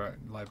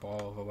copyright label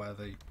all over where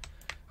the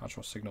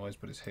actual signal is,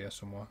 but it's here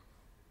somewhere.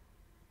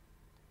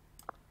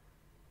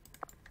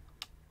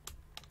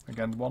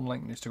 Again, one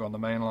link needs to go on the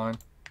main line,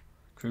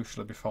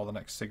 crucially before the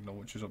next signal,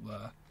 which is up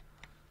there.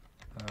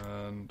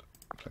 And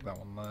click that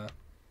one there.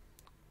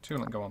 2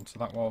 link go on to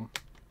that one.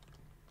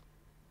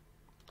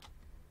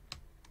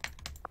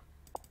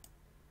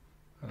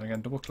 And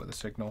again, double click the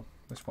signal.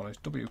 This one is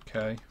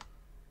WK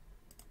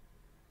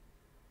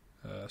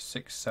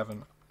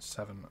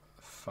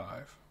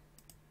 6775.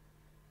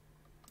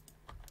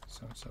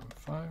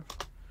 775.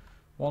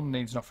 1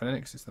 needs nothing in it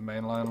because it's the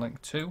main line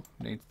link. 2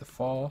 needs the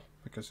 4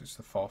 because it's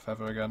the 4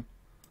 feather again.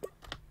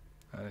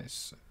 And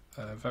it's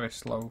a very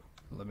slow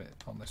limit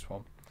on this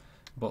one.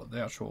 But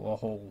the actual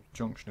whole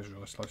junction is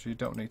really slow, so you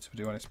don't need to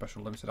do any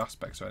special limited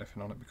aspects or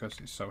anything on it because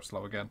it's so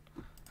slow again.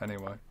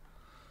 Anyway,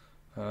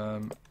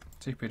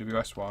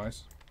 TPWS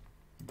wise,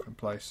 you can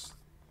place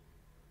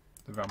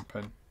the ramp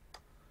in,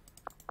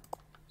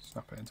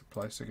 snap it into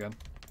place again,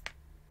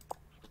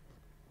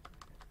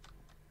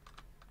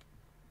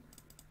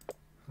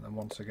 and then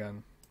once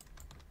again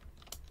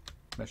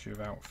measure it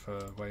out for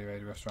where your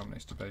AWS ramp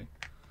needs to be.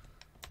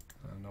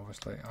 And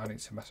obviously I need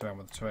to mess around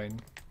with the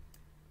terrain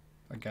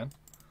again.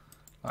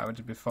 Like we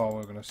did before,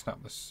 we're going to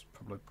snap this,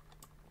 we'll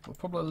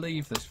probably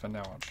leave this for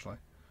now actually,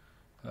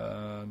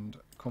 and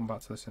come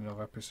back to this in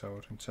another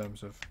episode in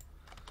terms of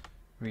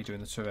redoing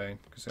the terrain,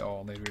 because it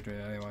all needs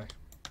redoing anyway.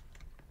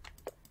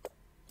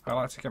 I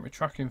like to get my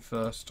tracking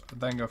first,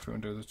 then go through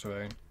and do the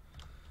terrain,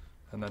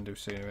 and then do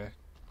scenery.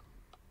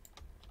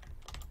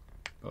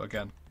 But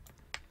again,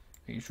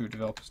 each route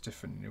developer is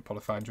different, and you'll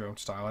probably find your own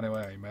style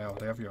anyway, or you may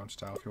already have your own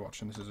style if you're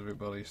watching this as a route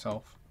builder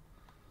yourself.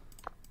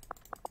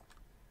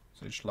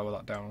 So you just lower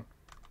that down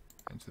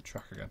into the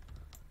track again.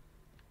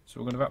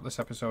 So we're going to wrap this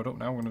episode up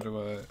now. We're going to do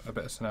a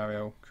bit of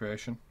scenario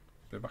creation.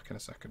 Be back in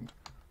a second.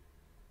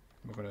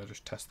 We're going to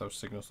just test those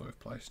signals that we've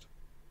placed.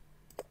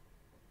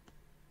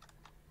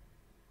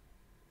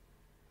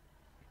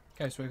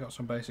 Okay, so we've got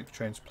some basic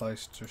trains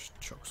placed. Just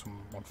chuck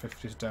some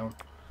 150s down,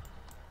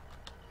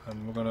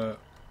 and we're going to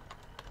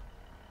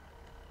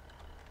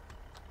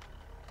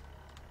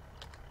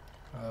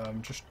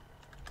just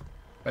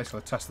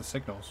basically test the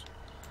signals.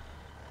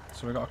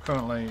 So we've got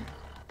currently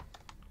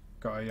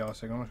got a yellow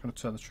signal. I'm just going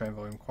to turn the train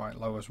volume quite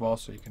low as well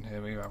so you can hear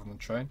me rather than the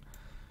train.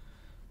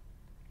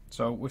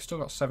 So we've still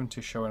got 70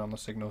 showing on the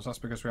signals. That's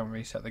because we haven't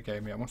reset the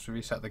game yet. Once we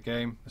reset the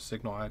game, the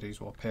signal IDs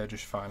will appear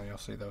just fine, and you'll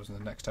see those in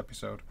the next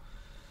episode.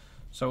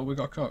 So we've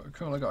got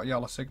currently got a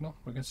yellow signal.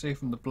 We can see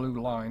from the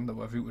blue line that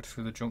we're routed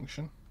through the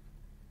junction.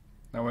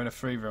 Now we're in a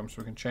free roam, so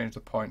we can change the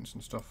points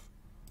and stuff.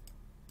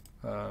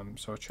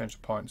 So we change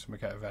the points and we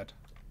get a red.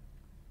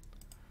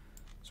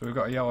 So we've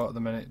got a yellow at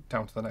the minute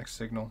down to the next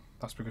signal.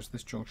 That's because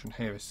this junction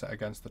here is set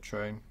against the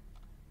train.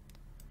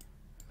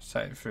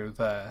 Set it through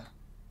there,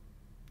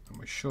 and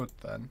we should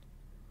then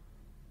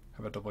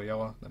have a double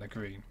yellow, then a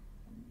green.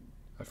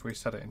 If we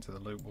set it into the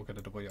loop, we'll get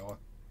a double yellow,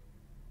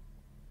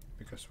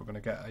 because we're going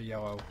to get a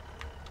yellow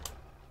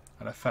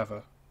and a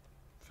feather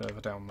further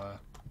down there.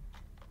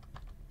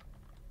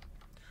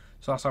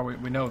 So that's how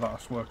we know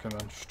that's working,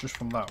 and just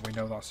from that we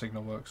know that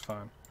signal works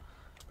fine.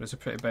 But it's a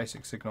pretty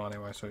basic signal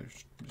anyway, so it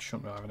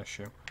shouldn't have an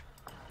issue.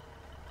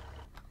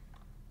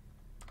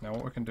 Now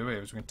what we can do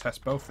here is we can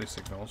test both these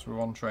signals.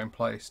 We're on train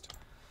placed.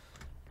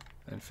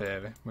 In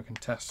theory, we can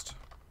test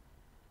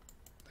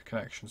the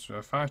connection. So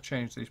if I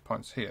change these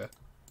points here,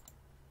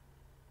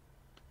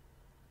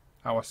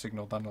 our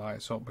signal then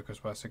lights up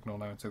because we're signal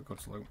now into the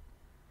goods loop.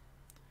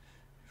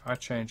 If I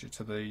change it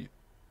to the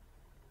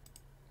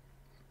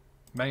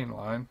main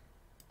line,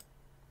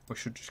 we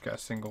should just get a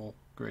single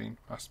green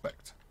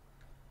aspect,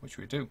 which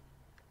we do.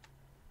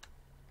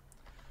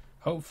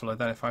 Hopefully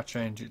then if I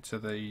change it to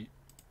the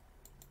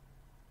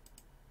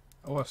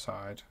other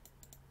side,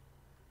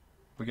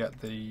 we get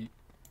the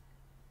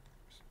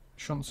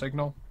shunt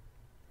signal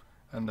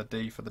and the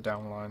D for the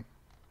downline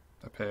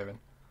appearing.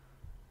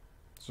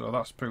 So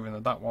that's proving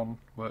that that one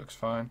works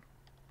fine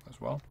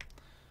as well.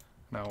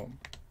 Now,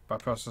 by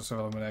process of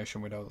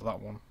elimination, we know that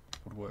that one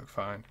would work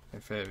fine in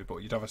theory, but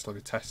you'd obviously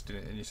be testing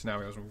it in your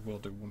scenarios, and we will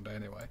do one day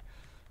anyway,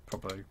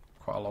 probably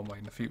quite a long way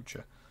in the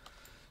future.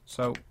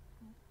 So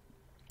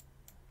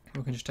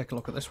we can just take a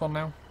look at this one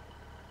now.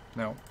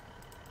 Now,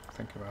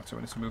 thinking about it,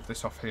 we need to move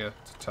this off here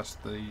to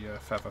test the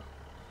feather.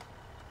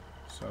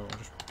 So we'll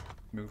just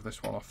move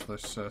this one off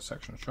this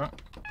section of track.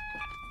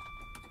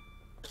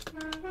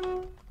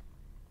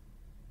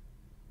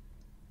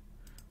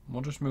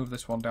 We'll just move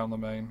this one down the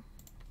main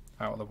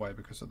out of the way,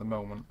 because at the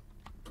moment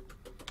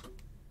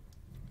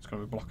it's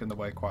going to be blocking the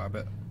way quite a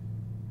bit.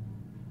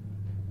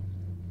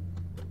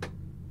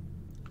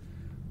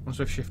 Once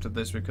we've shifted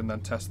this, we can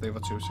then test the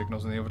other two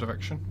signals in the other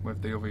direction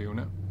with the other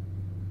unit.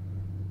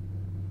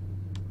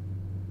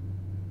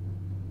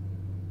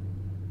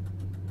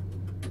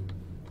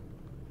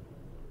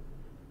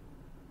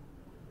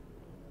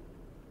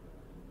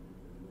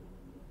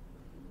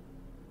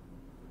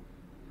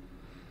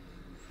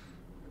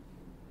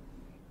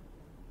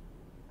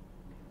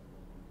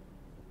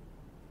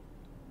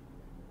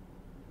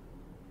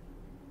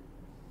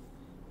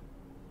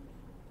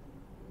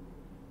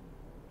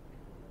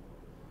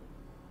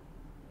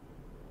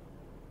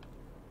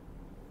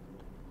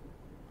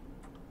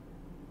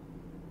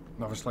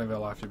 Obviously in real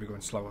life you'd be going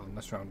slower than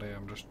this round here.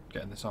 I'm just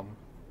getting this on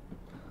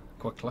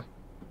quickly.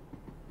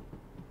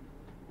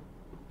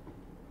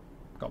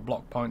 Got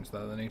block points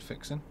there that need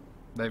fixing.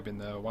 They've been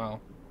there a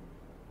while.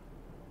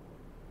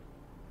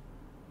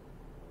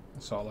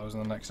 I'll sort those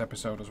in the next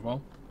episode as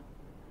well.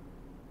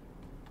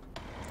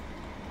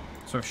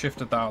 So we've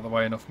shifted that out of the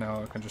way enough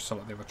now. I can just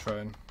select the other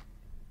train,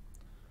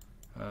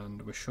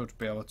 and we should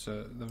be able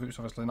to. The route's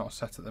obviously not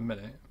set at the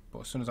minute, but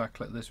as soon as I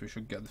click this, we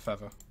should get the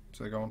feather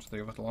to go onto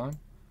the other line.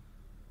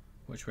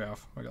 Which we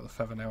have. We've got the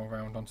feather now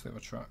around onto the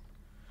other track.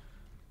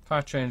 If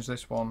I change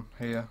this one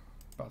here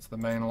back to the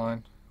main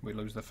line, we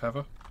lose the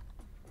feather.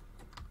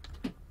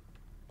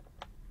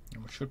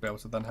 And we should be able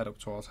to then head up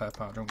towards Hare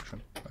Park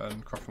Junction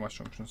and Crofton West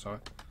Junction, sorry.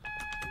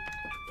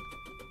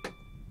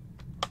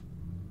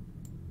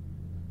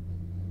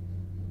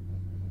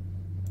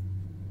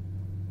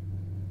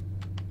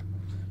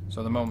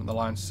 So at the moment the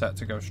line's set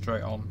to go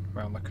straight on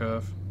around the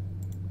curve.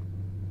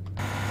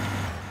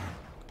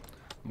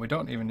 We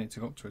don't even need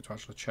to go up to it to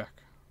actually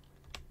check,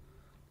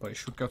 but it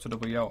should go to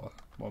double yellow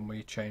when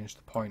we change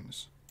the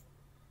points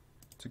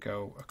to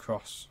go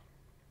across.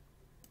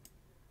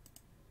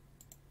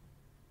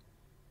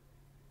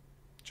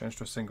 Change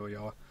to a single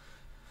yellow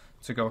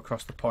to go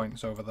across the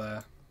points over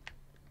there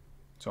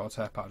towards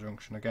Hare Park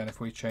Junction. Again, if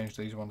we change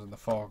these ones in the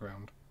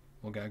foreground,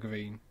 we'll get a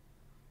green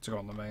to go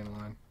on the main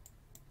line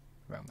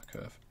around the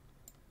curve.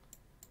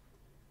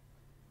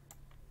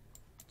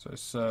 So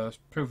it's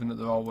proving that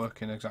they're all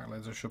working exactly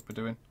as they should be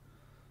doing.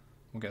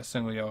 We'll get a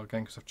single yellow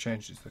again because I've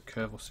changed it to the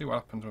curve. We'll see what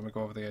happens when we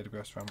go over the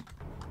AWS ramp.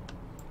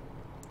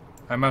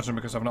 I imagine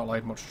because I've not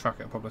laid much track,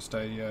 it'll probably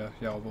stay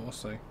yellow, but we'll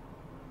see.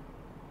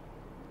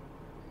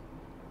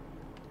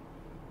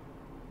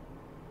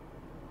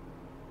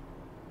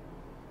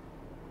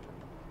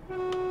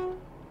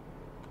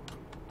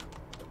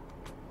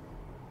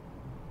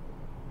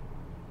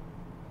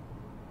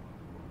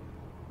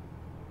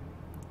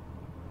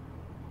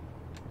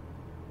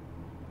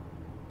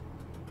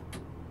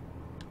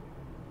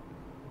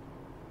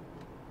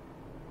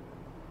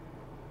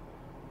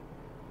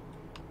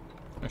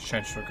 Let's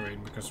change to a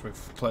green because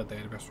we've cleared the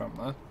AWS ramp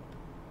there.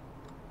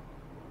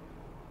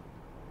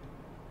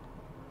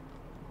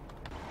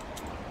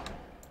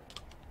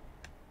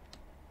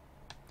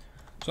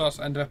 So that's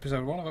the end of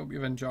episode 1. I hope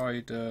you've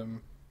enjoyed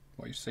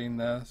what you've seen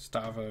there.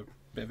 Start of a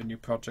bit of a new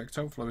project.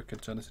 Hopefully we can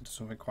turn this into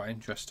something quite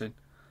interesting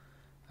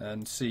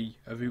and see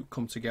a route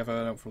come together,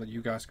 and hopefully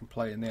you guys can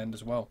play it in the end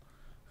as well.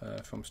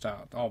 from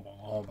start,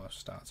 almost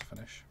start to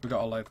finish. We've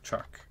got to lay the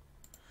track.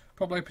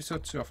 Probably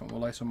episode 2, I think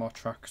we'll lay some more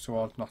track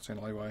towards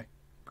Knottingley way,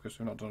 because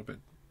we've not done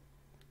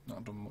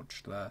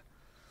much there.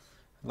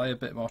 Lay a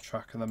bit more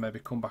track and then maybe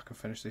come back and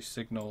finish these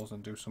signals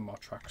and do some more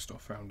track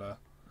stuff around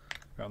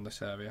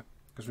this area,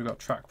 because we've got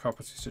track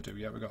properties to do.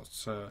 Yeah, we've got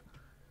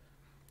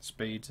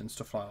speeds and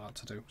stuff like that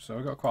to do, so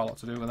we've got quite a lot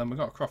to do. And then we've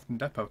got a Crofton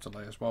depot to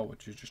lay as well,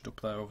 which is just up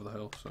there over the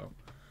hill, so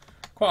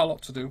quite a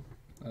lot to do,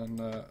 and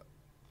I'm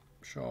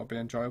sure it'll be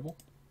enjoyable.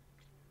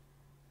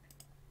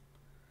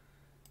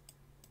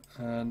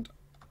 And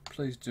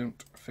please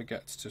don't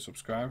forget to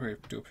subscribe. We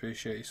do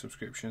appreciate your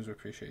subscriptions, we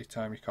appreciate your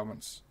time, your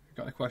comments. If you've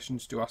got any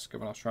questions, do ask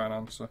them and I'll try and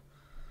answer.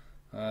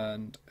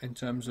 And in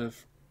terms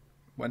of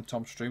when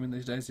Tom's streaming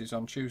these days, he's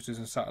on Tuesdays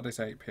and Saturdays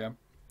 8 PM,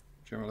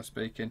 generally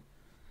speaking.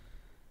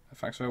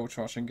 Thanks very much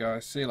for watching,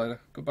 guys. See you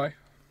later. Goodbye.